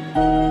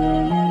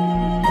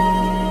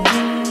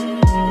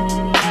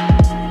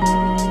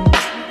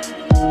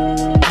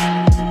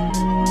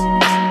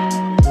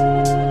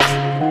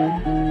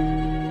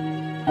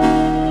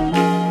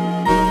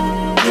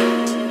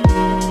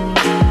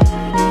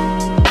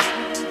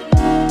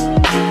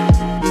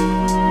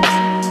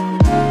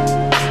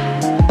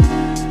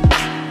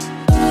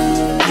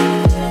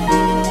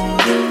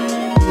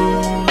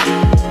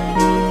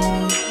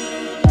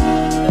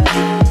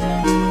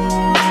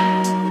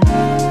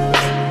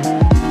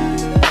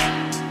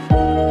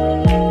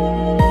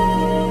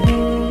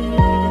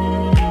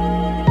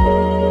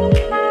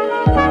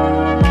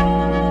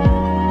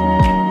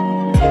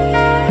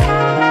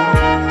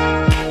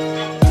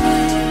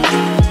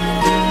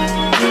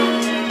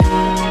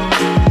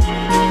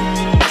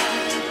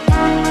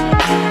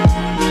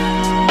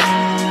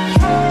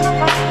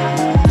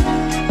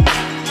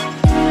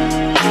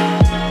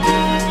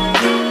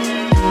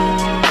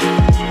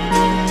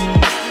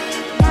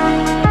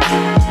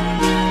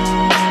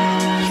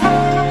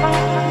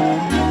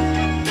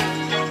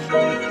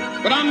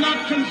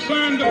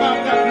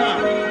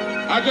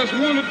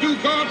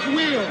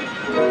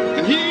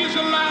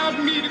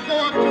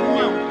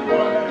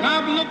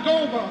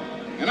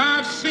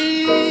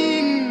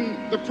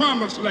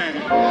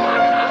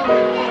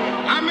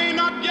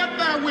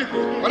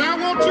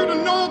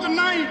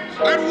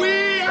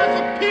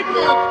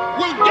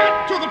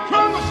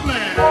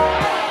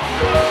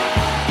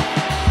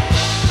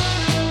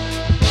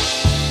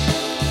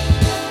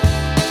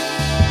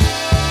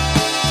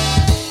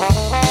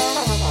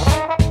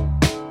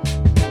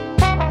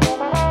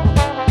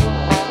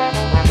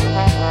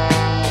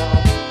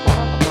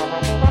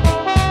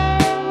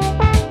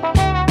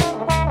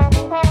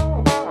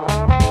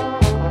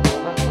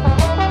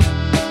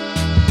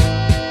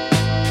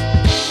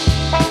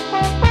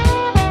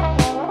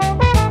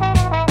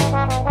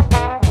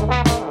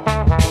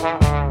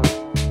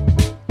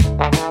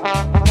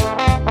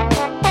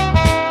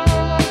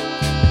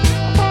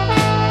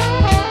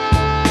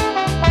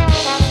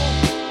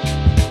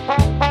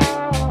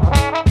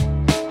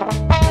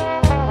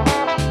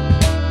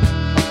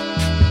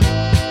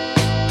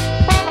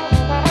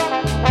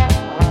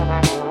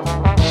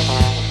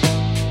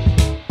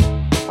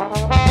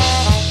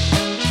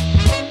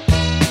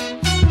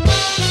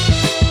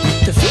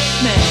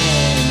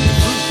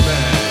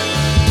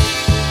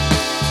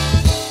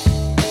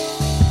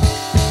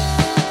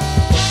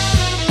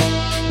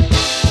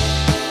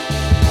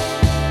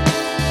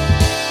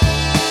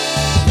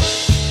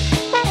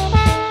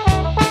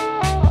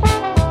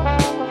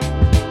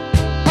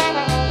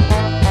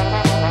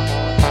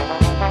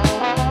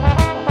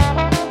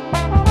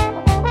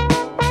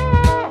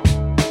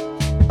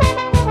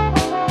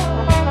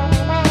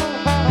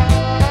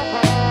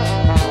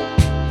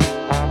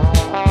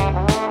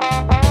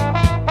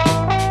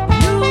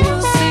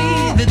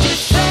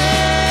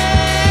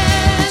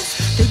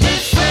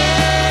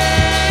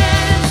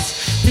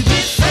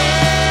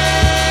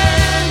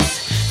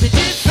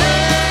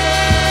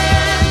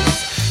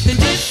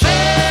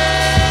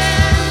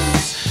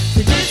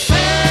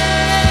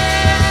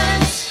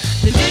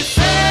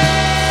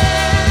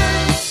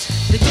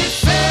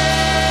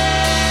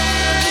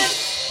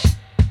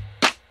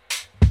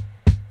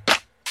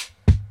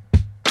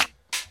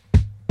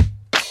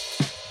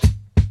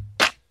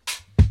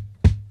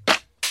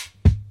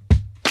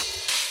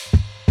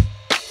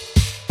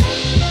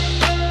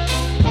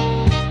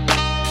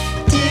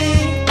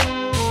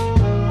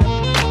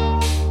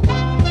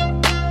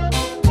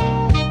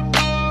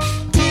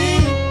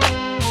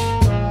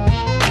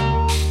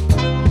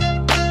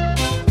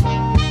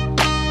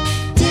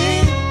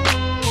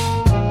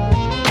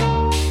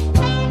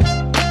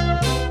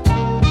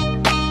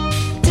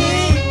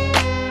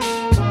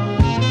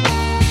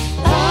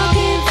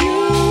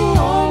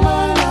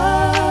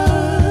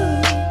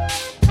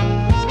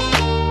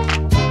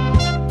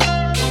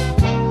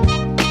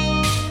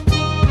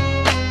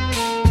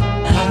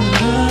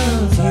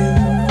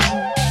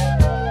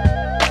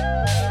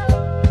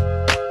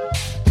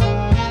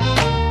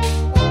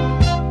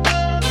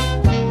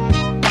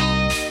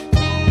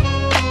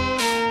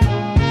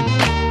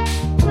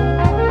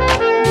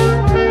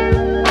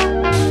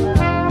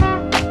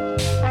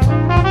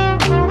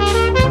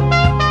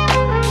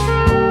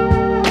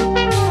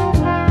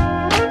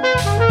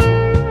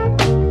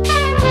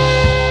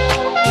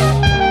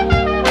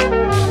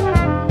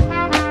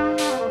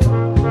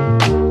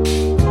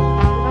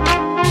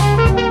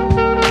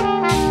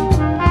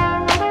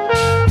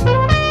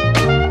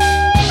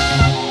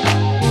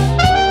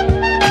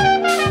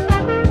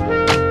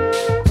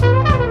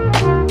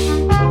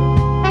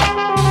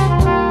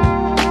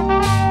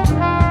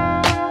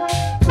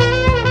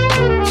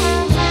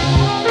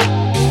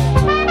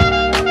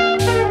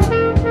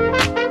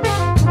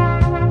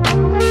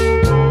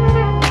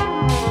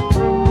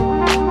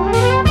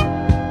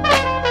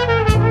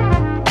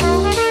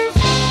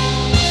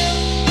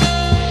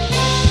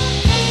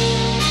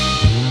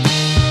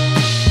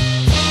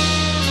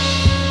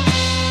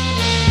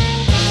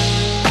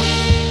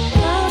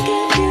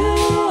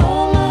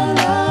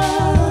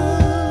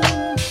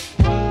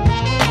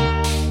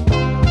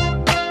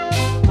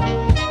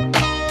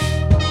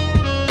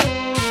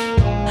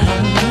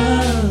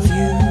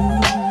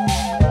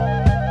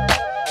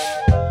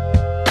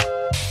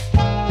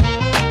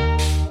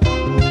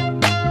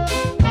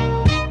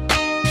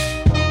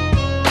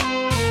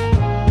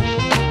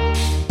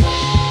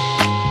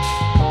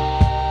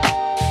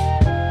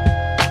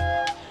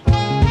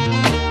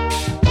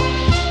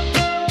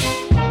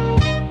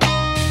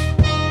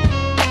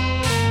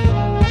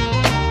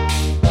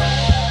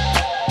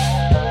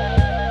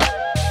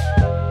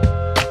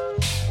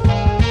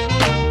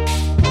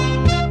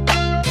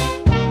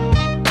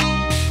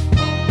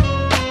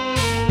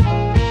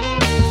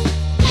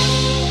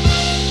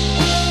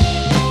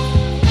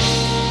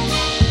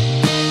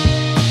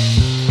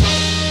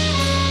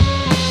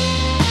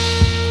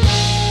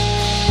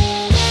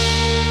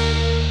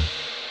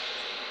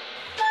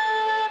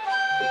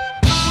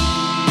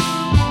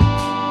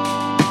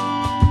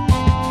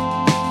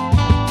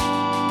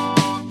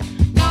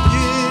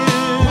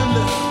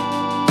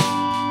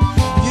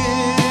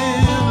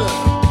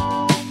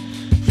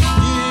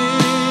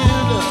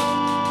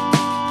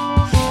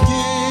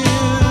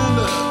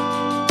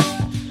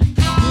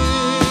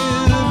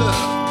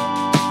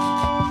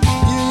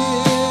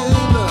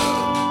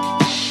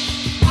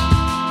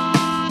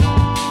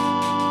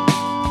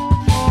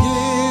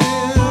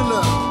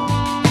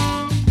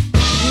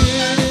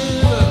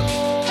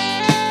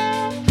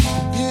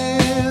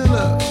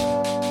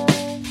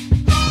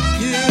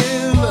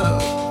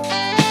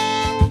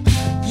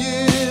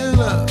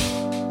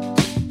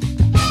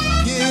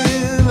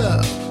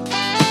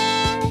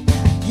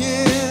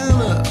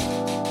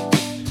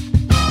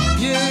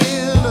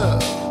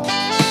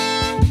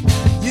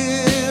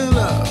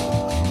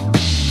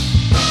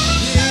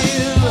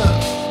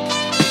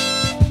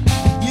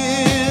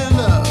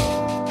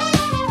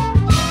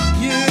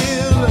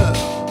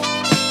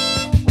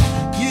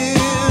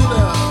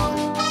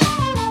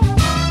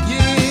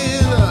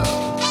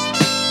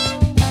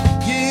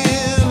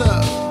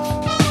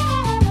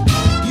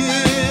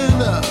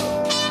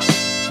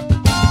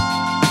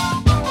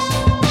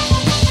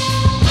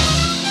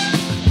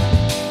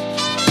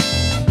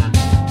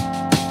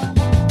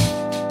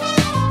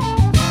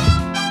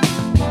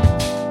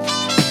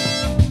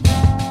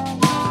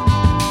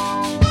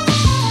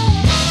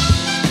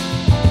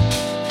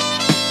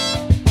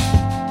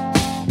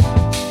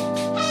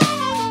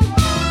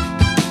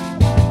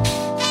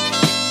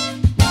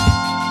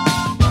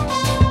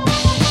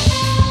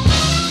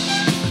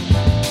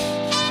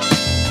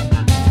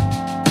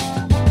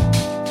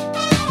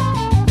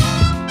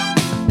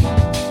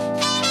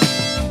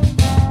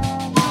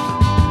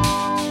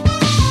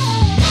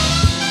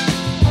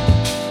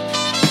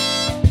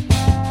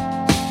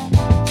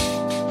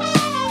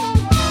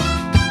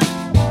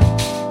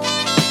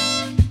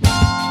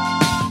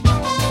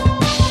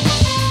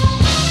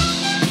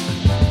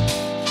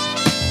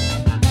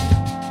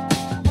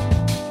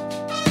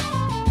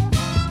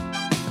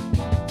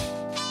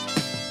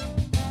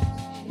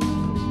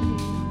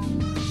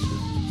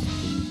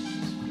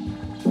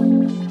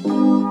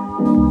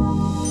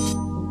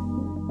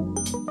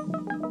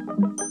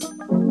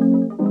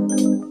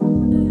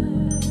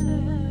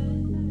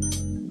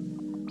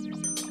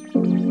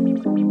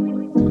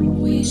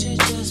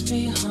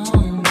 be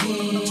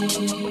homie.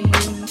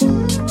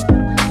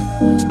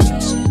 We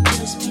should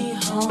just be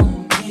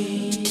homie.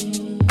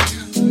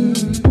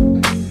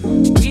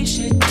 We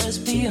should just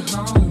be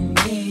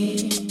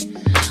homie.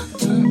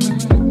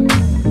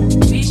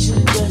 We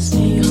should just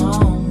be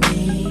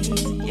homie.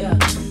 Yeah,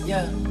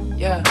 yeah,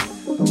 yeah.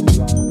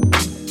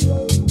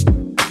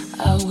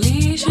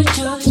 We should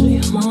just be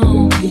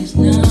homies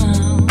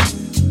now.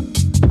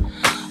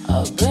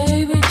 Oh,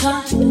 baby,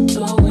 time to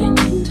throw in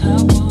the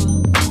towel.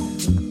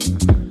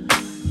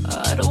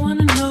 I don't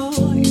wanna know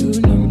you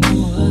no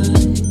more.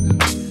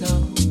 No,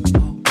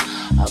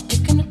 I'm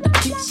picking up the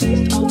pieces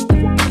off the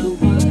floor.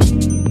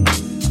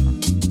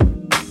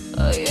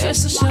 Oh, yes,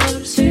 I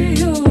should see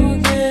you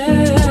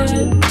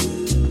again.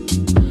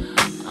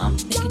 I'm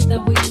thinking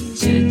that we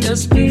should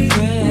just be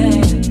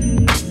friends.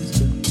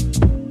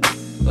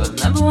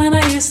 Remember when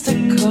I used to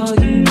call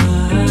you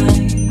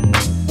mine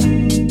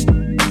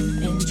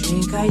and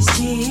drink iced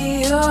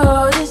tea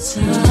all the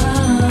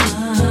time?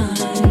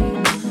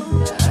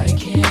 I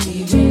can't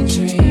even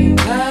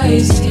drink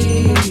iced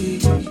tea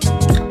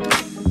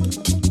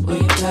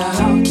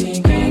without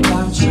thinking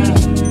about you.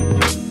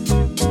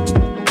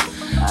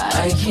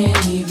 I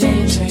can't even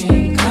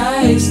drink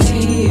iced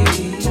tea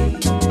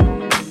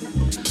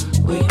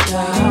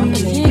without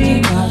thinking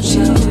about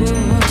you.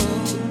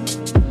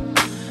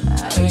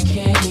 I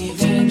can't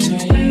even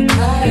drink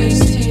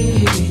iced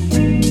tea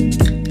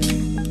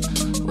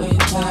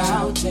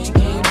without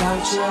thinking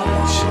about you.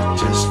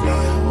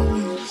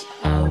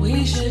 We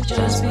should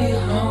just be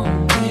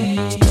homies.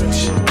 We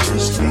should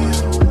just be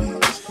homies.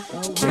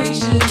 We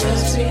should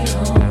just be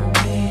homies.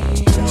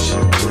 We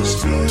should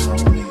just be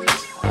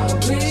homies.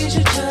 We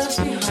should just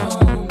be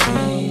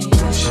homies.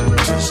 We should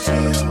just be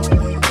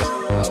homies.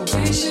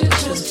 We should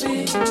just be.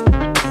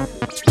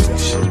 We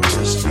should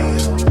just be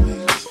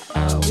homies.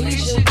 We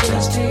should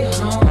just be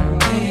homies.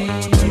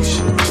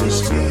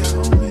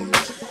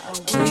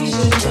 We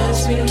should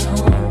just be homies. We should just be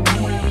homies.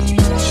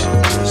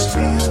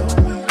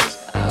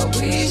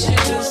 We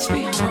should just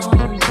be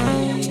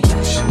homies.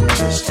 We should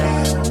just be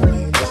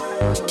homies.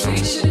 We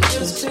should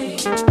just be.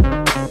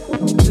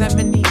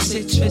 Lemony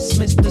citrus,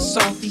 Mr.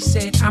 Salty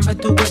said, I'ma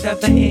do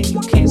whatever and you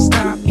can't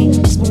stop me.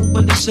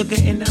 Spoonful of sugar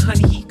in the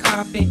honey he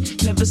copping.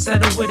 Never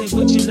settle with it,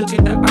 would you look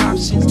at the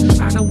options?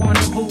 I don't want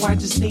a boo, I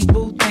just need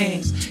boo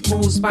things.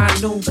 Moves by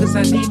noon, cause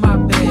I need my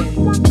bed.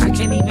 I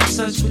can't even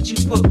touch what you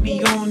put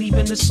me on.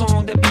 Even the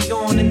song that be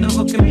on and the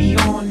hook can be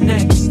on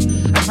next.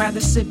 I'd rather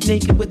sit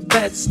naked with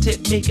bets, tip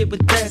naked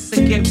with debts,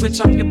 and get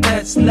rich off your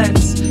bets.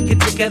 Let's get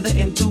together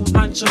and do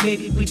lunch, or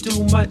maybe we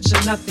do much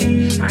or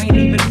nothing. I ain't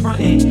even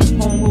frontin'.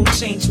 Home rule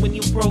changed when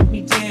you broke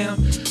me down.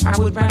 I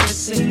would rather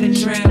sit than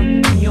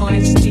drown in your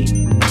iced tea.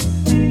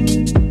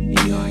 In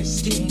your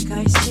iced tea. Think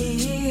I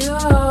see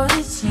all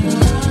the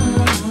time.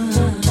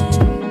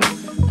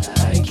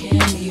 I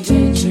can't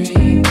even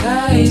drink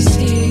iced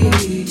tea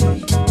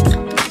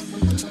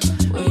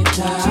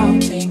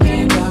without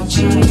thinking about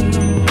you.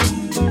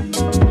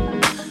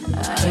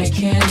 I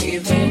can't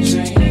even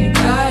drink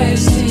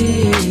iced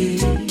tea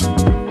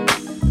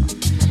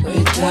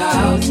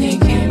without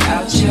thinking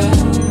about you.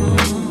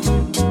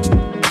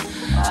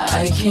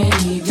 I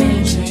can't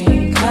even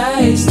drink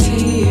iced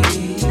tea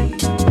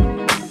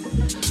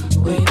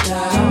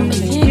without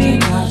thinking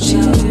about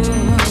you.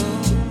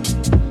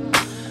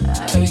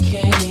 I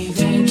can't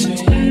even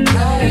drink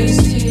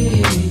iced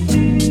tea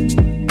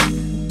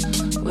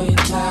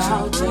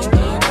without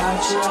thinking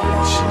about you.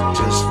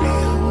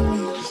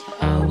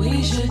 We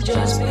should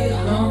just be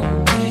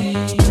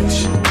homies. We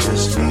should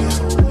just be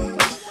homies.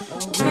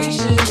 We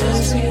should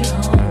just be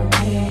homies.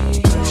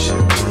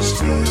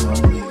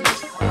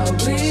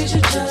 We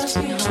should just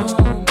be homies. We should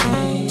just be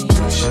homies.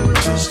 We should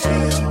just be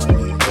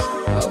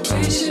homies.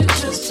 We should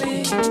just be.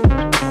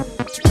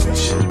 We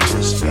should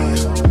just be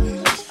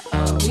homies.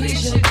 We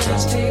should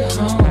just be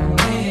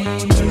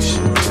homies. We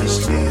should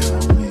just be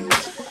homies.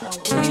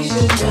 We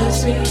should just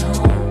be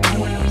homies.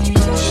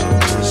 We should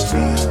just be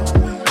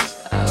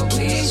homies.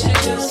 We should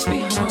just be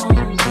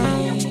homies.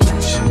 We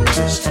should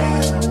just be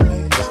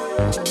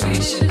homies. We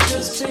should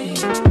just be.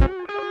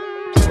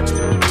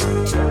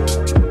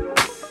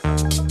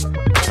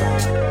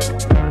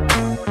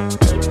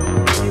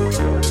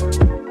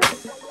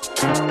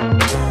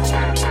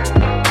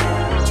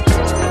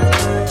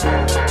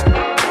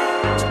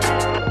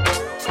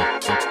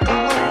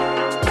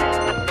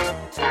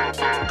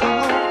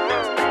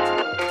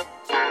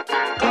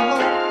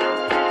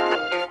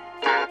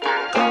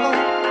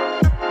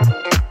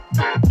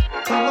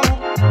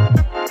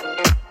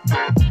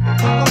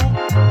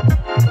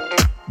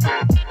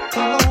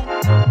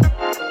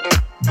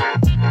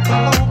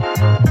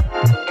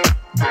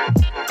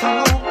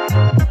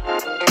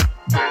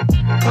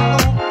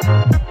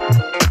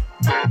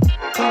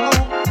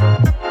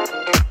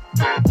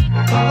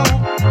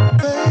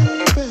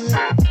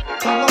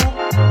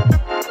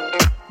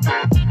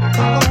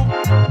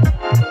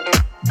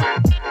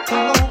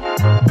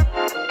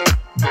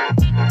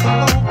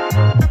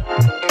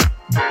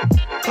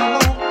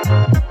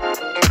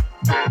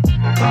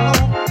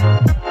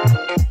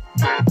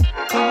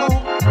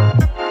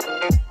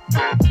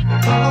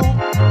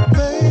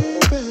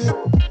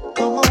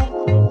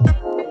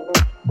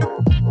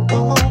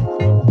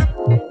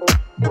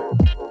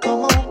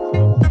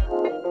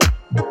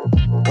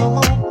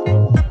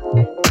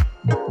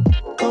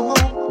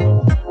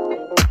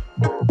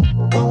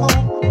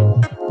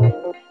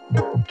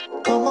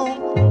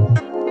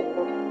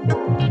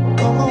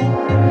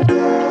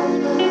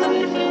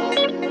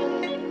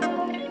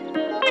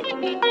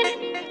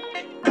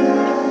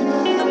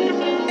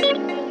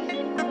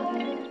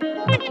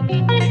 Someone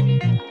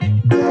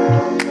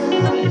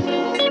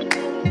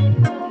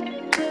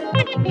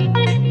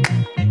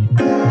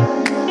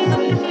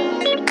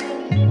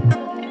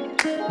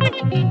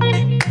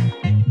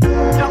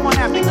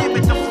have to give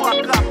it the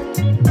fuck up.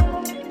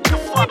 The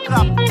fuck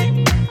up.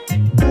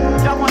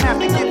 Someone have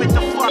to give it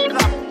the fuck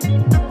up.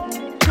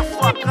 The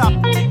fuck up.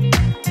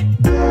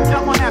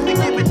 Someone have to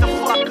give it the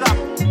fuck up.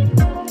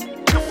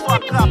 The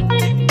fuck up.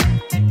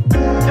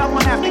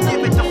 Someone have to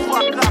give it the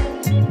fuck up.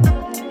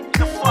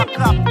 The fuck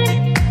up.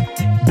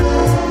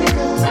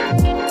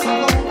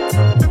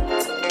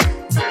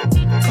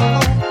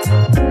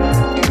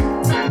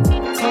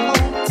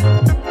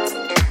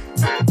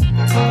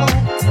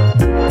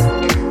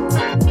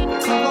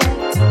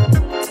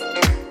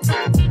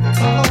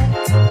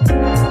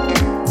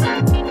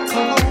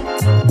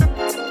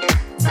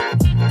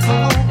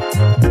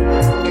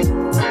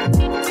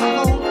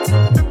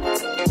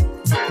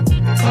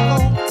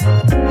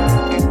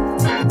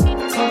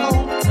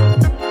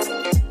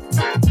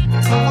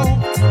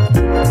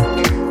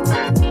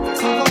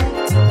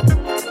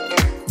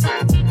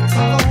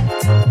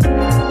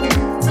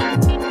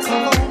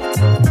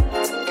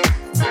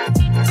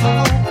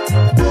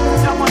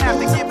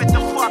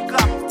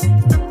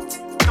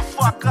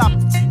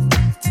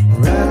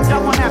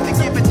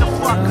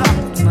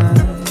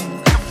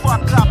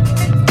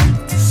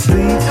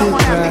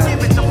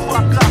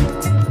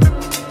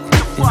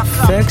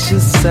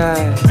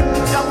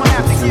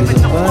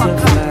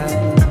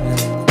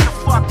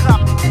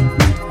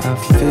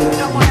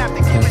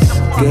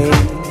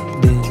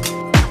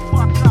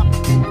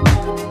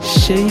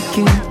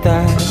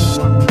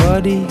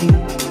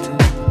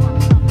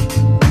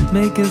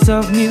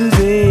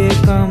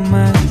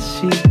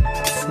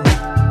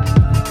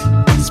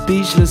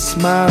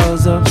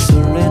 Smiles of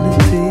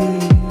serenity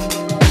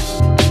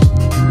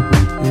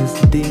is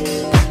deep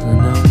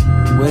and I'm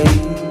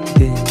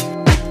waiting.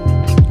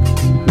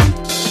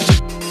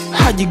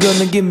 How you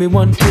gonna give me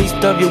one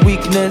taste of your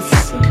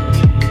weakness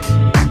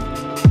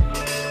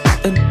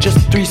and just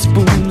 3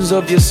 spoons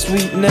of your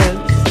sweetness?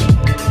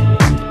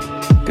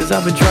 Cause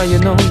I've been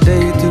trying all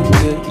day to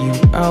get you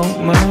out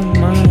my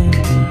mind,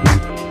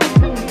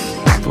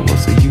 but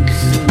what's the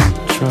use in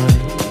trying?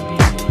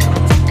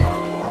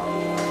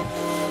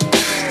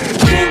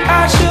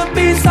 I should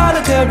be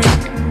solitary,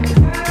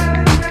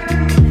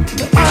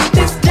 but on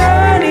this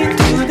journey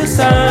to the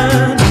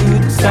sun, to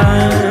the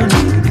sun,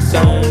 to the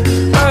sun.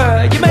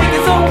 You make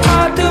it so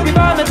hard to be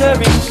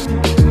voluntary,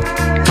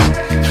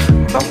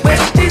 but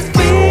where these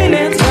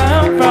feelings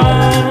come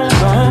from,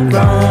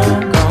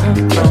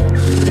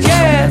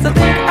 Yes, I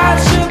think I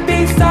should be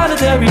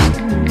solitary,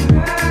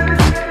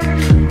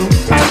 but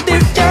on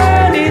this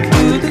journey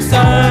to the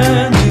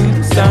sun, to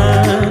the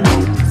sun, to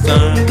the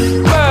sun.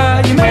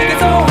 You make it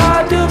so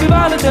hard to be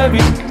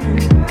voluntary,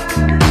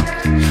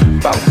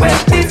 but where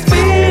these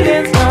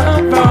feelings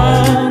come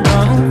from,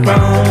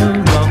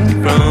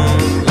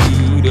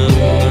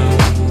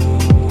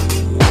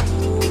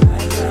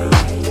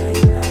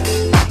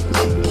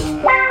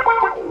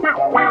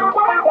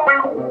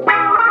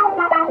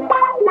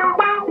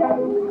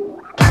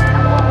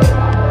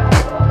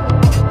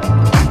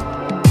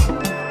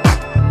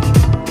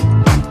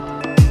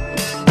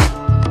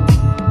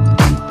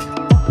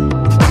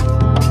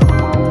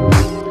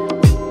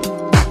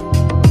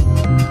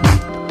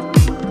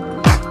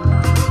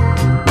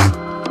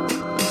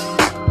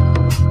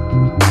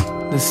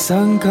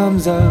 sun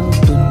comes up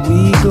and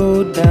we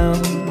go down.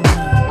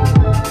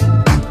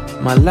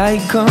 My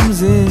light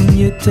comes in,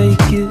 you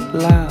take it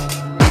loud.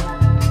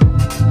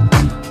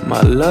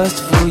 My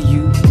lust for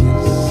you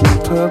is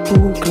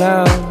purple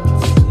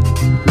clouds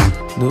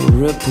that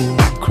ripple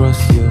across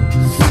your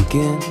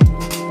skin.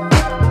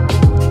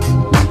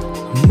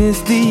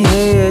 Misty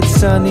haired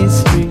sunny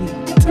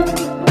street,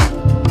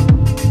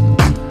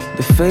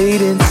 the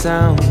fading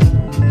sound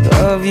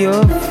of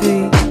your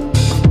feet.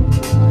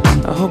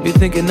 I hope you're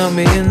thinking of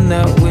me in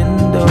that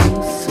window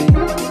seat,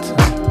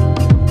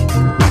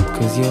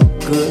 cause you're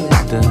good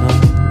and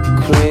I'm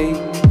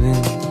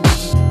craving.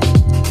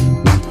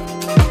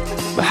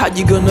 But how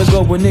you gonna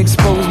go and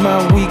expose my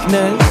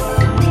weakness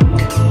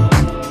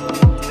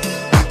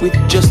with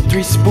just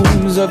 3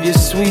 spoons of your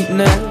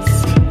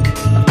sweetness?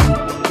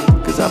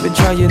 Cause I've been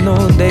trying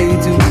all day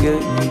to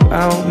get you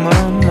out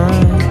my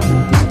mind,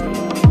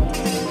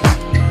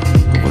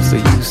 but what's the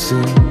use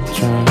in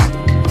trying?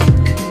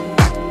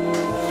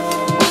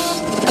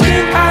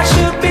 I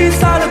should be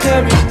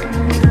solitary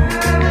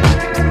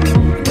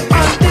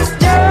on this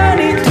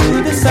journey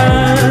to the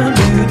sun,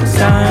 to the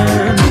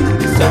sun, to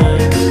the sun.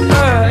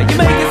 You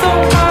make it so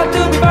hard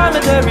to be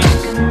voluntary,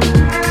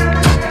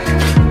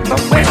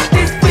 but where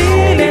these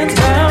feelings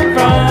come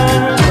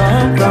from.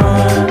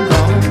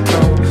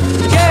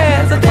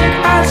 Yes, I think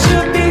I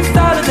should be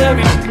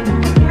solitary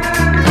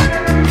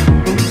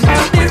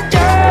on this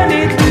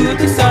journey to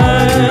the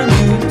sun,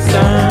 to the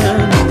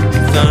sun.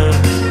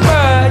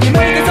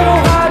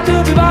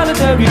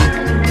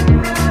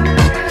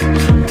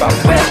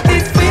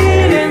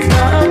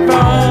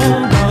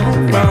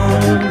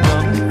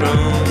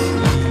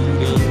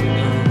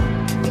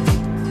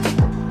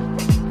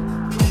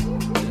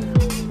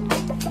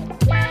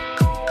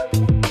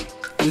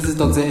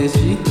 Sounds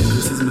SG.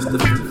 This is Mr.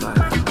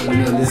 55. And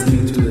you are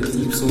listening to the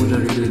Deep Soldier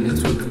Radio Network.